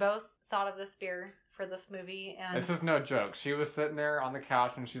here. We both thought of this beer for this movie, and this is no joke. She was sitting there on the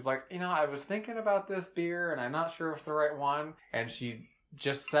couch and she's like, I was thinking about this beer and I'm not sure if it's the right one, and she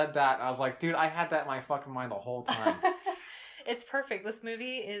just said that, and I was like, dude, I had that in my fucking mind the whole time. It's perfect. This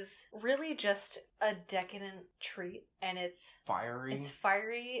movie is really just a decadent treat, and it's fiery. It's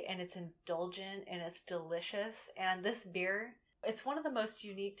fiery, and it's indulgent, and it's delicious. And this beer, it's one of the most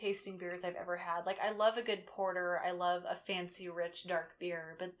unique tasting beers I've ever had. Like, I love a good porter. I love a fancy, rich, dark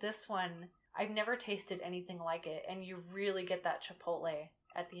beer. But this one, I've never tasted anything like it. And you really get that chipotle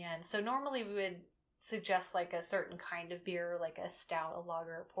at the end. So normally we would suggest like a certain kind of beer, like a stout, a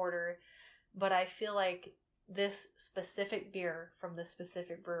lager, a porter. But I feel like this specific beer from this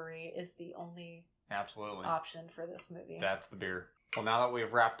specific brewery is the only option for this movie. That's the beer. Well, now that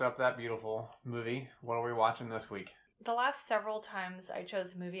we've wrapped up that beautiful movie, what are we watching this week? The last several times I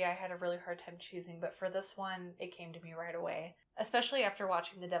chose a movie, I had a really hard time choosing, but for this one, it came to me right away. Especially after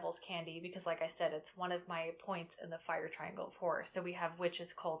watching The Devil's Candy, because like I said, it's one of my points in the fire triangle of horror. So we have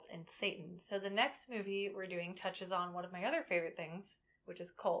witches, cults, and Satan. So the next movie we're doing touches on one of my other favorite things, which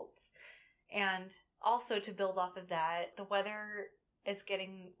is cults. And also to build off of that, the weather is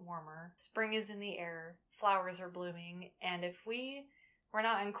getting warmer. Spring is in the air. Flowers are blooming. And if we were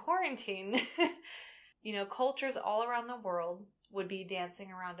not in quarantine, cultures all around the world would be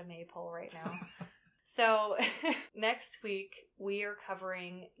dancing around a maypole right now. So next week, we are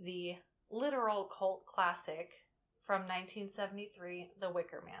covering the literal cult classic from 1973, The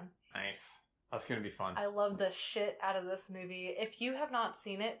Wicker Man. Nice. That's going to be fun. I love the shit out of this movie. If you have not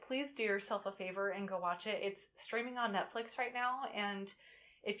seen it, please do yourself a favor and go watch it. It's streaming on Netflix right now, and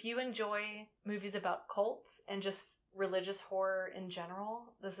if you enjoy movies about cults and just religious horror in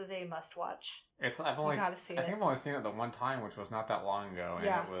general, this is a must-watch. You gotta see it. I think I've only seen it the one time, which was not that long ago, and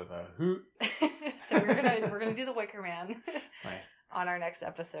it was a hoot. So we're gonna do The Wicker Man. Nice. On our next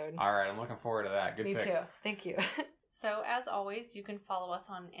episode. All right, I'm looking forward to that. Good pick. Me too. Thank you. So, as always, you can follow us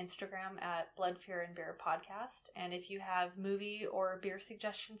on Instagram at Blood, Fear, and Beer Podcast. And if you have movie or beer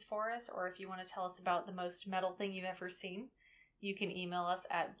suggestions for us, or if you want to tell us about the most metal thing you've ever seen, you can email us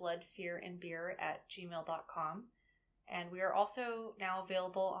at bloodfearandbeer@gmail.com. And we are also now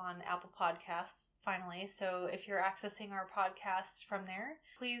available on Apple Podcasts, finally. So if you're accessing our podcasts from there,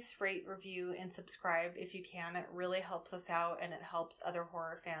 please rate, review, and subscribe if you can. It really helps us out, and it helps other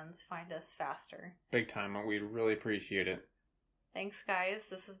horror fans find us faster. Big time. We really appreciate it. Thanks, guys.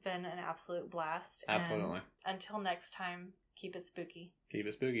 This has been an absolute blast. Absolutely. And until next time, keep it spooky. Keep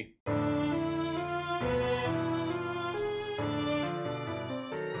it spooky.